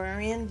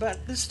librarian,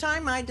 but this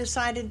time I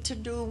decided to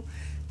do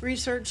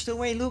research the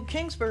way Luke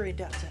Kingsbury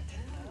does it.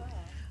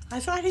 I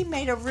thought he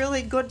made a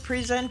really good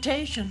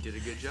presentation. Did a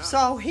good job.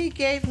 So he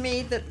gave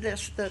me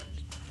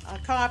a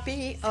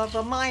copy of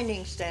a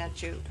mining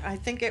statute. I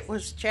think it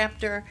was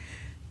chapter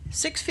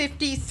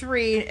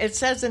 653. It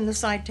says in the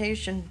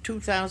citation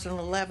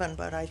 2011,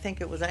 but I think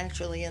it was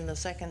actually in the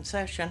second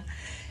session.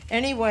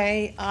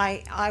 Anyway,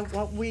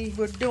 what we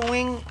were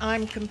doing,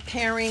 I'm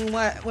comparing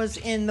what was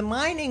in the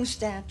mining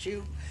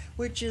statute,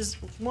 which is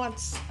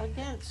what's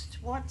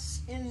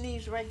in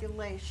these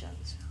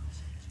regulations.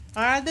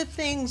 Are the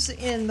things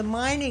in the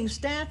mining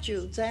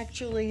statutes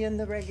actually in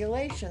the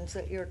regulations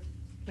that you're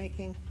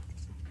making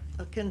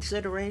a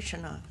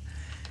consideration of?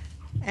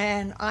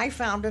 And I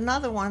found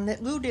another one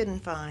that Lou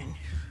didn't find.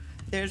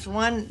 There's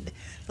one,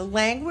 the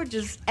language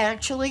is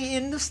actually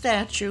in the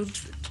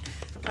statute,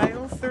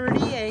 Title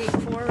 38,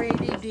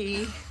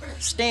 480D,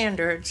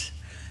 Standards,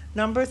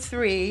 number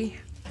 3,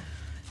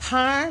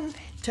 harm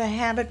to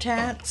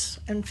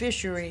habitats and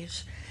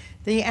fisheries.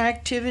 The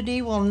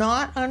activity will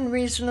not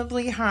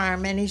unreasonably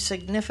harm any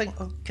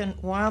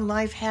significant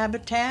wildlife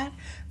habitat,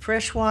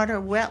 freshwater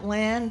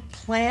wetland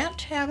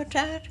plant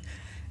habitat,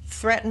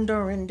 threatened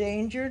or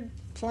endangered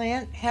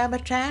plant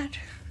habitat,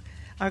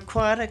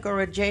 aquatic or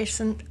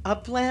adjacent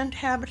upland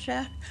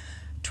habitat,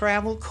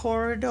 travel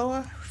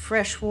corridor,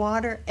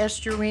 freshwater,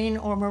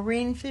 estuarine or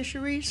marine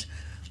fisheries,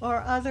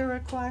 or other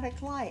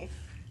aquatic life.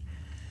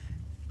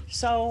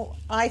 So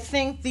I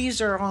think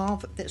this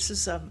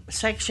is a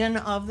section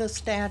of the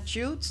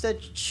statutes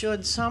that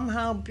should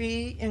somehow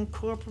be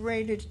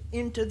incorporated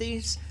into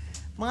these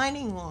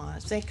mining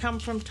laws. They come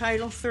from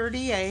Title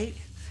 38,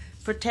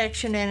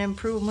 Protection and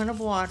Improvement of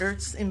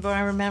Waters,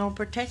 Environmental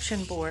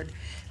Protection Board.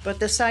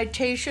 But the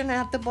citation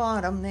at the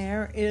bottom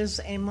there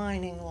is a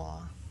mining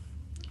law.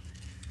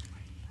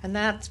 And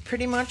that's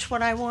pretty much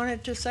what I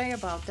wanted to say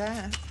about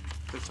that.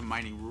 That's a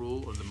mining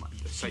rule or the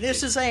citation?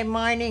 This is a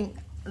mining.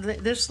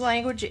 This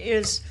language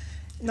is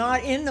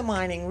not in the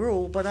mining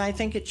rule, but I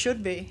think it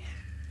should be.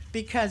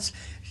 Because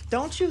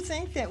don't you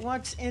think that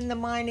what's in the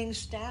mining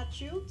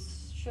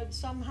statutes should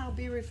somehow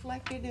be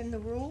reflected in the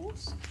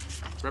rules?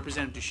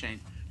 Representative Duchesne.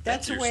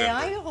 That's the way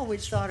I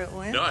always thought it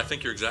went. No, I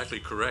think you're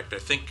exactly correct. I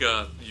think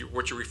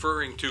what you're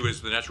referring to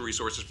is the Natural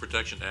Resources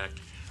Protection Act,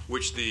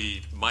 which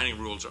the mining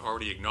rules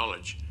already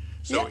acknowledge.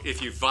 So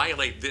if you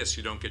violate this,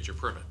 you don't get your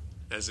permit,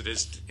 as it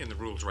is in the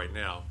rules right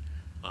now.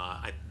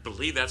 I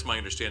believe that's my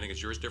understanding. Is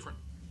yours different?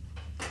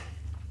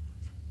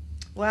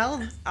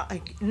 Well,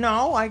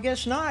 no, I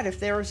guess not.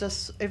 If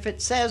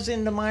it says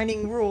in the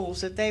mining rules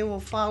that they will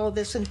follow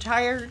this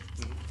entire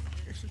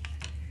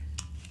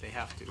They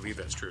have to. I believe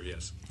that's true,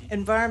 yes.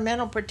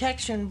 Environmental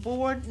Protection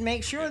Board,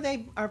 make sure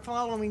they are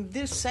following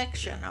this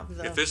section of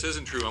the. If this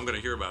isn't true, I'm going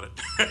to hear about it.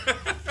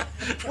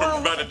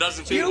 Well, but it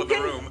doesn't seem in the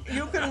room.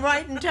 You can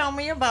write and tell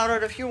me about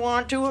it if you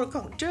want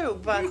to, too.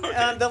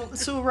 But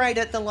Sue Wright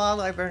at the Law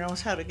Library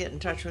knows how to get in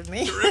touch with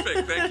me.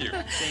 Terrific, thank you.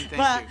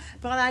 But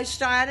I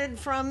started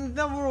from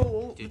the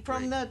rule,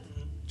 from the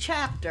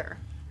chapter.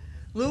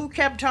 Lou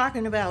kept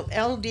talking about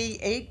LD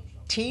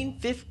 18,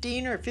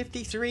 15, or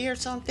 53 or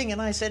something,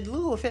 and I said,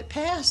 Lou, if it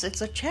passed,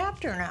 it's a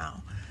chapter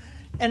now.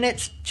 And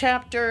it's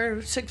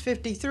chapter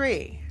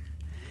 653.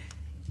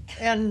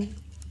 And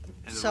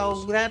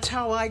so that's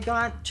how I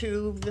got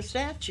to the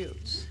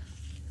statutes,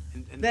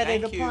 And that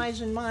it thank you.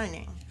 applies in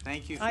mining.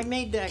 Thank you. I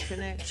made that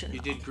connection. You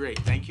did great.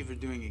 Thank you for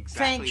doing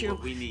exactly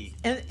what we need.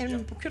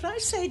 And could I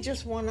say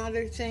just one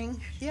other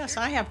thing? Yes,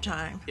 I have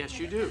time. Yes,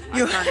 you do.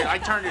 I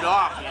turned it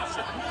off.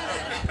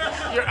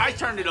 I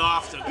turned it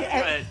off.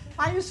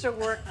 I used to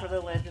work for the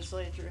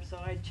legislature, so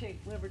I take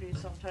liberties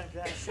sometimes.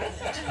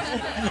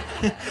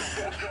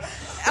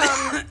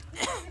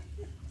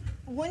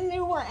 When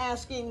you were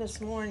asking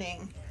this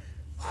morning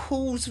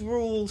whose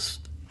rules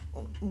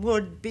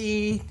would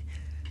be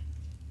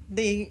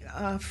the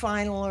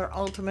final or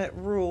ultimate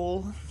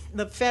rule,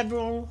 the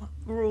federal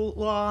rule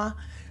law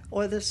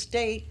or the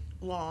state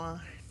law,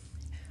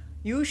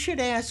 you should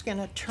ask an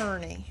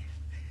attorney,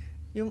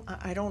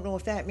 I don't know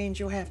if that means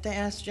you have to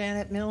ask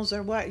Janet Mills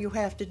or what you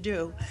have to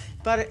do,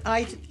 but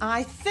I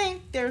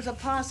think there's a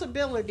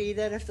possibility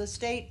that if the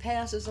state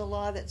passes a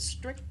law that's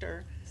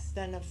stricter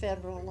than a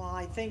federal law,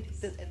 I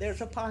think that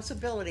there's a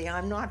possibility.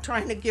 I'm not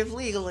trying to give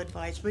legal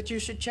advice, but you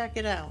should check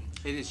it out.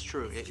 It is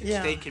true.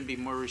 Yeah. State can be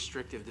more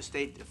restrictive. The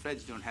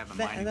feds don't have a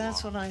mining law.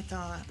 That's what I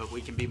thought. But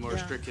we can be more Yeah.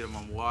 restrictive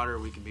on water,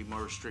 we can be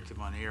more restrictive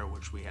on air,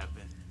 which we have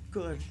been.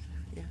 Good.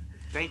 Yeah.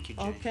 Thank you,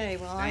 Jane. Okay,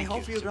 well, I Thank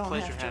hope you It's a don't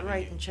pleasure have to having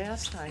write you. and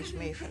chastise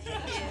me for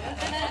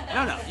that.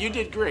 No, you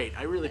did great.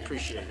 I really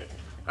appreciate it.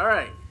 All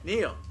right,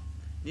 Neil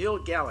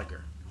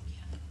Gallagher.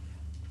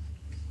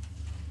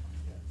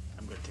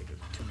 I'm going to take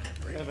a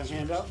 2-minute break. Have a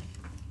handout?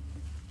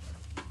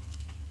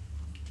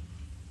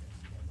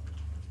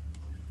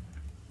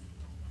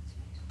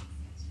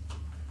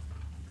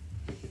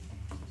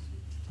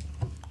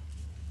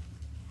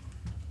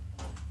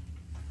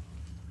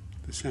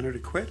 The senator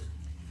quit?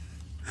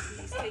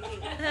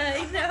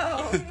 I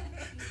know.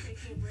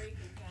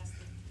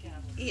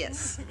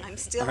 Yes, I'm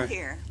still All right.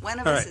 here. One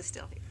of All us right. is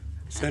still here.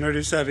 Senator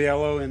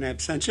Saviello in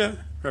absentia,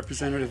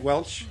 Representative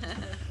Welch,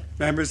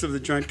 members of the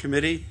Joint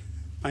Committee,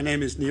 my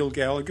name is Neil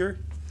Gallagher.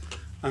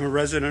 I'm a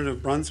resident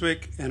of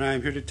Brunswick, and I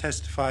am here to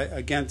testify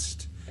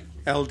against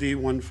LD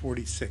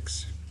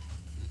 146.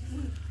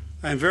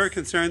 I am very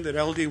concerned that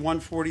LD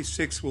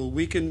 146 will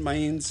weaken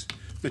Maine's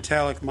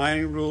metallic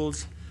mining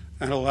rules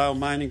and allow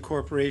mining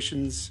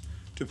corporations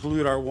to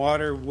pollute our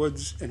water,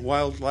 woods, and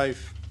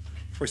wildlife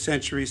for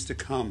centuries to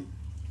come.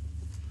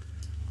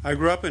 I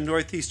grew up in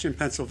northeastern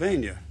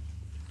Pennsylvania,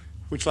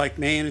 which, like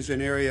Maine, is an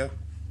area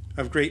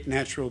of great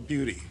natural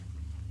beauty.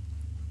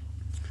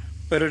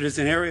 But it is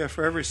an area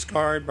forever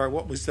scarred by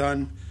what was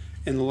done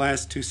in the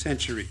last 2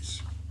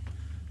 centuries.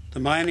 The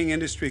mining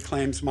industry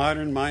claims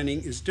modern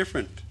mining is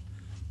different,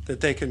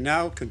 that they can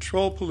now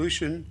control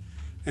pollution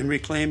and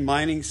reclaim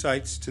mining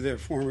sites to their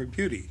former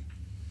beauty.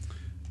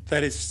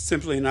 That is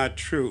simply not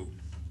true.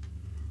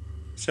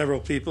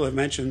 Several people have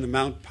mentioned the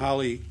Mount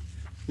Poly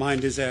mine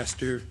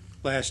disaster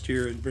last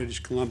year in British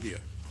Columbia,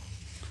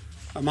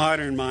 a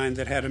modern mine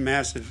that had a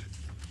massive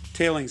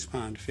tailings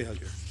pond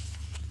failure.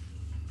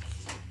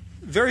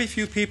 Very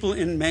few people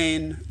in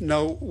Maine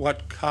know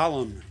what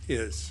column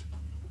is.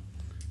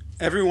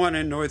 Everyone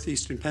in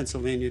northeastern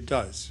Pennsylvania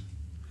does.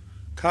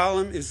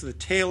 Column is the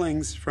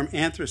tailings from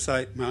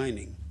anthracite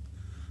mining,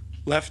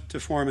 left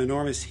to form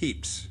enormous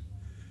heaps.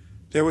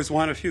 There was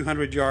one a few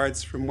hundred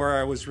yards from where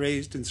I was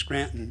raised in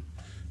Scranton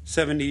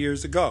 70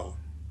 years ago.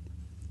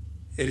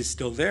 It is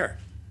still there.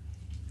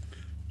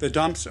 The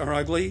dumps are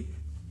ugly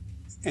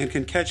and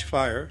can catch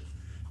fire,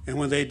 and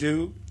when they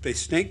do, they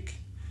stink,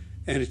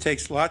 and it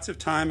takes lots of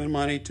time and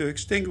money to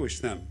extinguish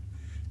them,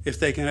 if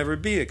they can ever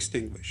be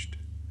extinguished.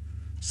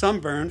 Some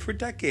burn for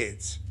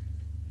decades.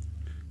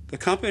 The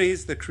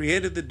companies that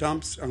created the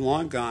dumps are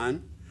long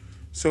gone,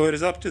 so it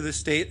is up to the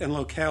state and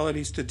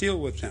localities to deal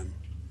with them,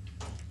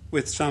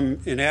 with some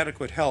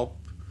inadequate help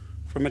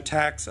from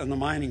attacks on the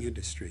mining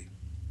industry.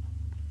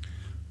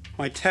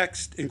 My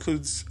text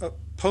includes a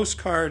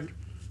postcard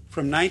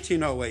from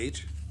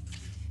 1908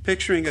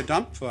 picturing a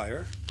dump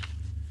fire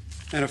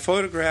and a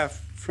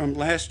photograph from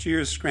last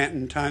year's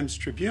Scranton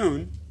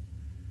Times-Tribune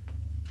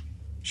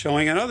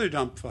showing another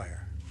dump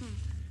fire,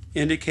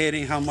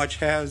 indicating how much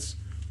has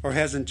or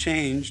hasn't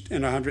changed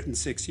in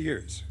 106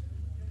 years.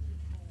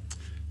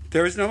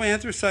 There is no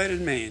anthracite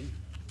in Maine,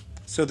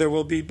 so there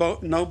will be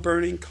no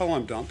burning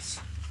column dumps,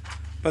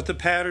 but the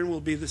pattern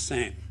will be the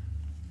same.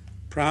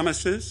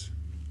 Promises,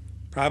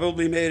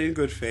 probably made in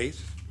good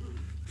faith,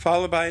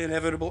 followed by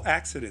inevitable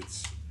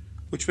accidents,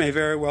 which may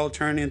very well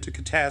turn into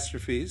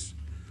catastrophes,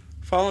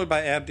 followed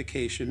by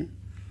abdication,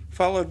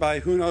 followed by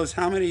who knows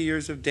how many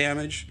years of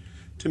damage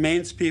to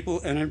Maine's people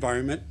and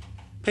environment,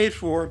 paid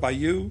for by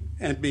you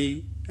and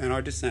me and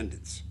our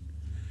descendants.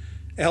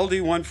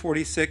 LD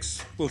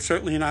 146 will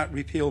certainly not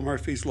repeal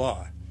Murphy's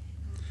Law,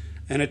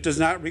 and it does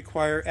not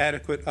require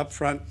adequate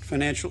upfront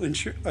financial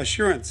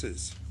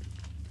assurances.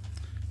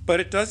 But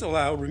it does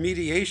allow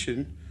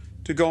remediation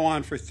to go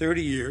on for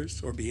 30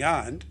 years or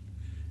beyond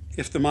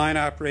if the mine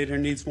operator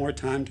needs more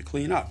time to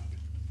clean up.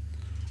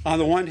 On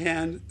the one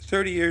hand,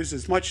 30 years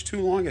is much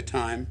too long a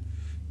time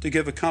to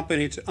give a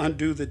company to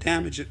undo the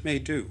damage it may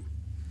do.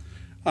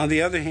 On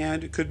the other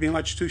hand, it could be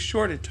much too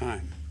short a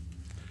time.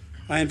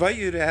 I invite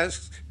you to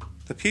ask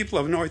the people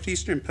of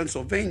northeastern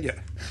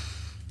Pennsylvania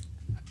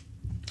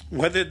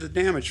whether the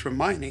damage from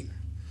mining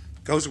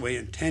goes away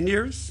in 10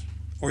 years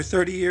or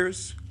 30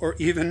 years or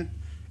even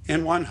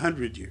in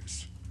 100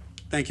 years.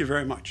 Thank you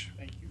very much.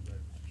 Thank you very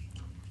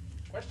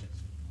much.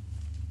 Questions?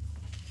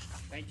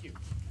 Thank you.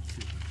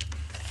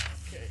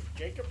 Okay,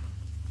 Jacob?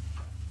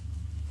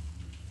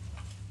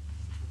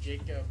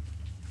 Jacob?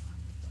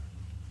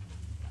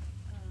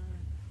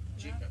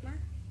 Jacob.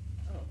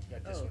 Oh,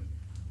 got this one.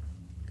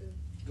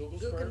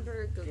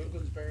 Guggenberg?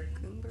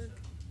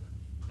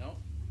 No?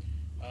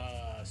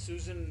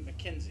 Susan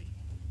McKenzie,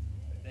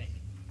 I think.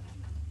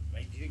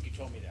 I think you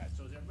told me that.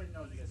 So as everybody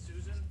knows, we got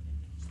Susan,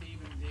 Steve,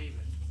 and David.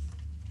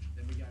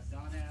 Then we got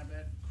Don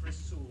Abbott, Chris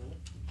Sewell,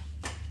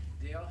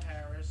 Dale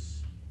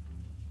Harris,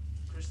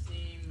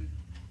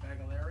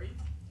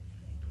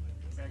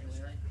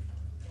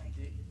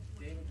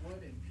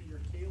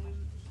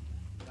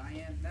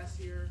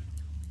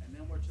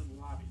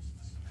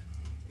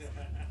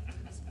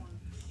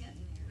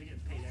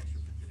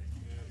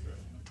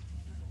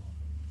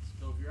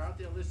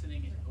 there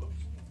listening.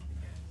 Oops.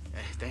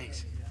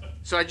 Thanks.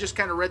 So I just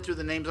kind of read through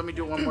the names. Let me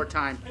do it one more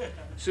time.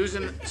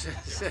 Susan,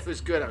 it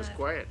was good. I was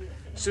quiet.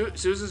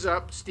 Susan's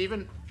up.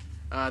 Stephen,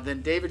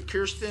 then David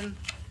Kirsten,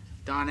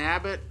 Don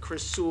Abbott,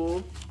 Chris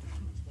Sewell,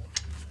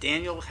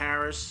 Daniel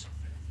Harris,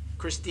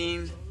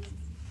 Christine.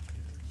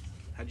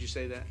 How'd you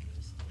say that?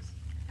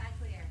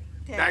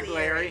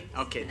 Bagliari.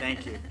 Okay,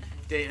 thank you.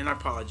 And I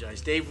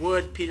apologize. Dave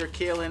Wood, Peter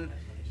Kalin,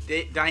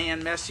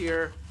 Diane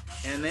Messier,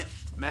 and then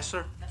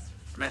Messer.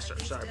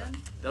 Sorry,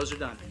 those are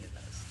done.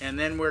 And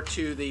then we're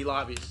to the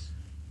lobbies.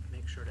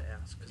 Make sure to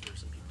ask, because there's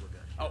some people who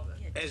got.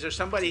 Oh, is there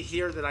somebody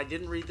here that I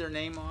didn't read their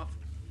name off?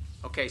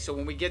 Okay, so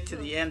when we get to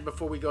the end,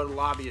 before we go to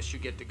lobbyists, you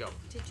get to go.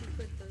 Did you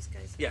put those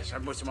guys? Yes, I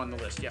put them on the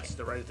list. Yes,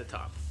 they're right at the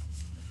top.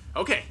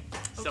 Okay,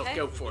 so Okay.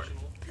 go for it.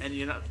 And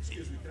you know.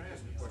 Excuse me, can I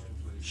ask a question,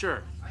 please?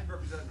 Sure. I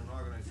represent an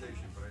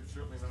organization, but I'm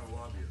certainly not a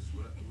lobbyist.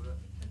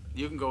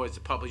 You can go as a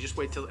public. Just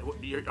wait till.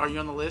 Are you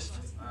on the list?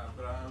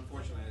 But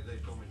unfortunately, they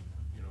told me,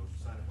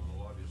 sign up on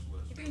the lobbyist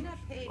list. If you're not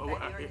paid Well, by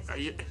the are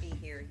you- organization to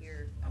be here,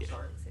 you're a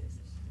public citizen.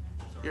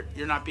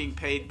 You're not being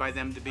paid by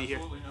them to be here?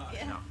 Absolutely not.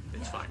 Yeah. No,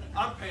 it's fine.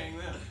 I'm paying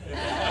them.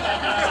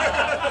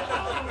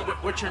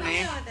 What's your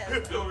name?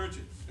 Bill Richards.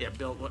 Yeah,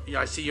 Bill.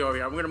 Yeah, I see you over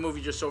here. I'm going to move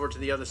you just over to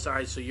the other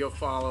side so you'll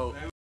follow.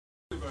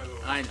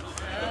 I know.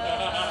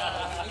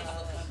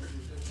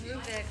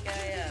 Move that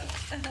guy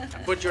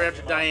up. Put you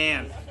after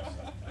Diane.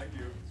 Thank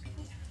you.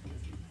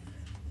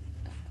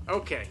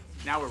 Okay,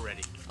 now we're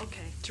ready.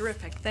 Okay,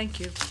 terrific. Thank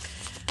you.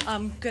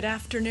 Good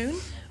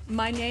afternoon.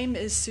 My name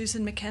is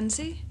Susan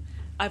McKenzie.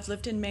 I've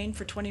lived in Maine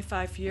for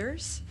 25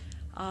 years.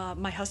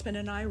 My husband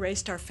and I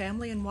raised our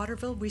family in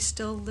Waterville. We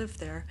still live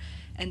there.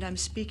 And I'm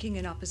speaking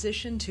in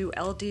opposition to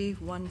LD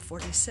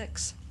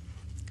 146.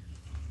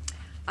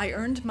 I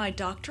earned my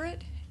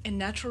doctorate in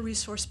natural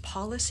resource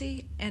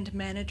policy and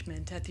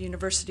management at the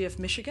University of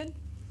Michigan.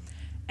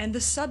 And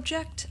the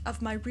subject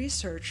of my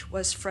research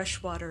was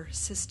freshwater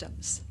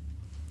systems.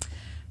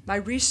 My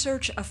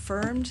research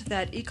affirmed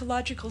that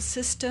ecological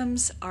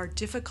systems are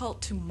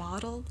difficult to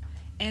model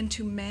and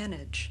to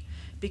manage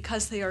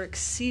because they are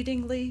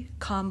exceedingly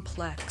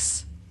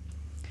complex.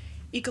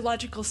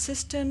 Ecological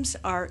systems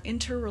are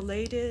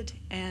interrelated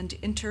and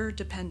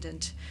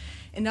interdependent.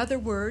 In other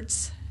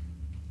words,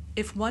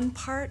 if one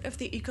part of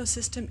the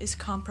ecosystem is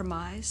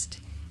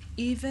compromised,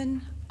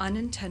 even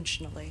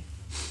unintentionally,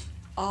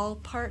 all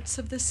parts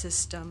of the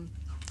system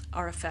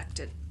are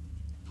affected.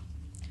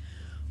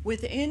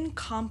 Within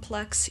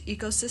complex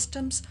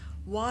ecosystems,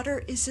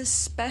 water is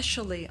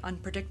especially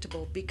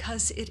unpredictable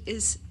because it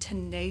is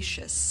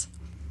tenacious.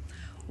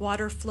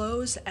 Water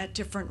flows at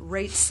different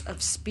rates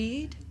of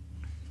speed.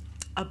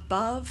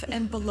 Above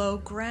and below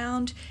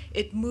ground,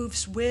 it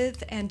moves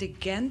with and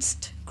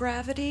against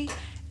gravity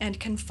and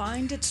can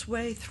find its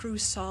way through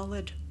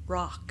solid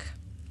rock.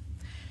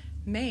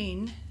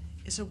 Maine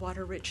is a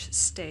water-rich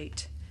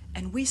state,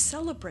 and we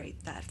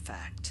celebrate that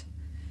fact.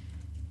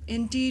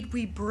 Indeed,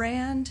 we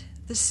brand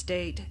the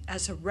state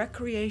as a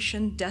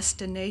recreation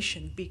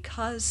destination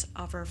because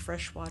of our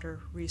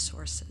freshwater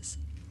resources.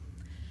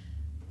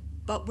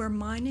 But where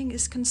mining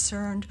is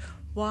concerned,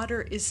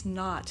 water is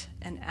not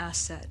an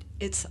asset,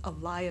 it's a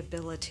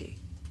liability.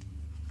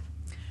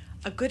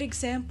 A good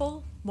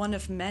example, one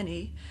of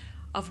many,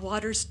 of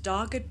water's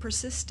dogged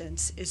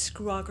persistence is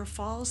Screwauger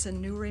Falls in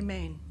Newry,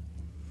 Maine.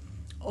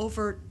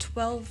 Over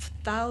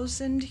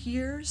 12,000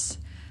 years,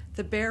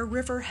 the Bear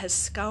River has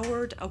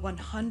scoured a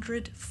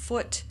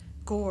 100-foot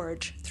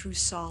gorge through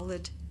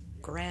solid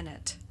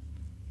granite.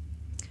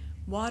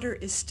 Water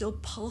is still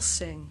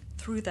pulsing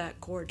through that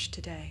gorge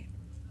today.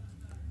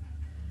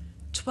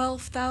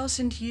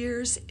 12,000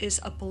 years is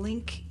a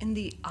blink in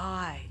the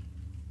eye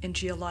in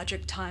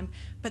geologic time,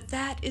 but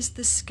that is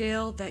the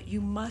scale that you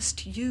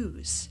must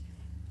use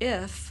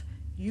if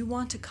you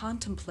want to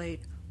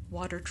contemplate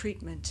water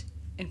treatment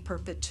in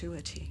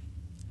perpetuity.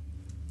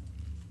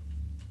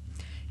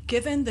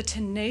 Given the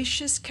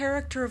tenacious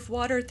character of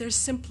water, there's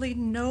simply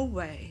no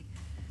way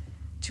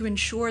to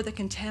ensure the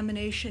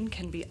contamination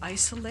can be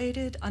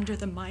isolated under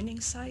the mining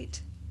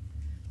site,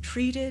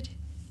 treated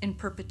in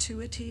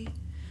perpetuity,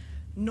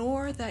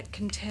 nor that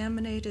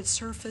contaminated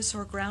surface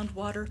or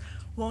groundwater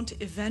won't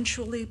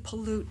eventually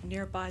pollute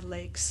nearby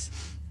lakes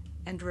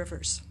and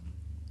rivers.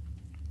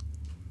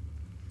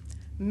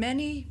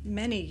 Many,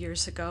 many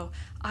years ago,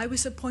 I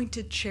was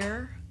appointed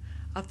chair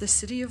of the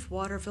City of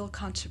Waterville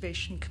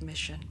Conservation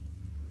Commission.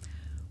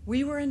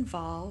 We were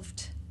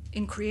involved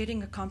in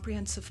creating a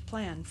comprehensive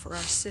plan for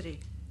our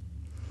city.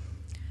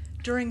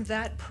 During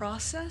that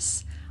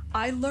process,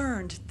 I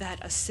learned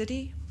that a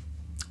city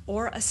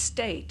or a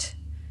state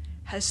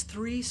has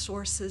three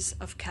sources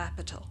of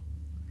capital: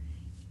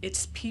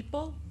 its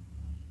people,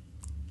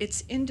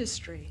 its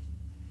industry,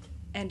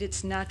 and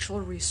its natural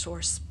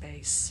resource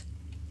base.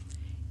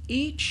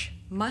 Each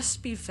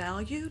must be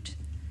valued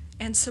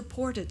and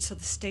supported so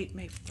the state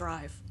may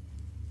thrive.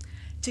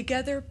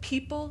 Together,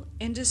 people,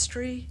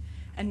 industry,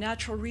 and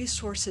natural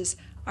resources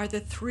are the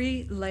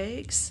three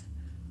legs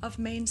of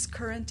Maine's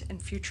current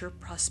and future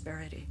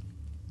prosperity.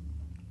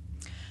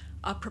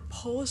 A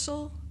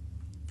proposal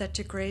that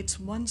degrades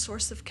one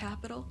source of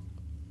capital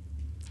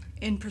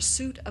in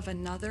pursuit of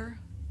another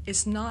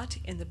is not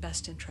in the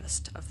best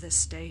interest of this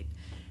state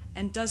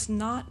and does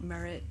not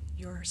merit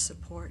your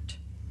support.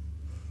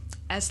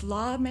 As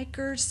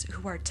lawmakers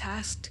who are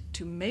tasked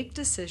to make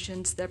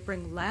decisions that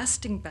bring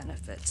lasting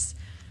benefits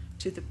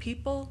to the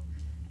people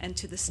and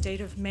to the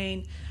state of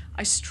Maine,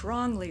 I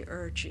strongly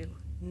urge you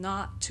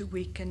not to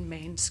weaken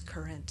Maine's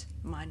current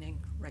mining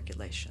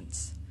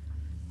regulations.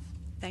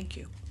 Thank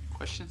you.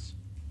 Questions?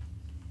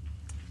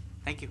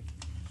 Thank you.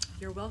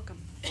 You're welcome.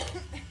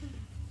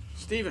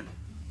 Stephen?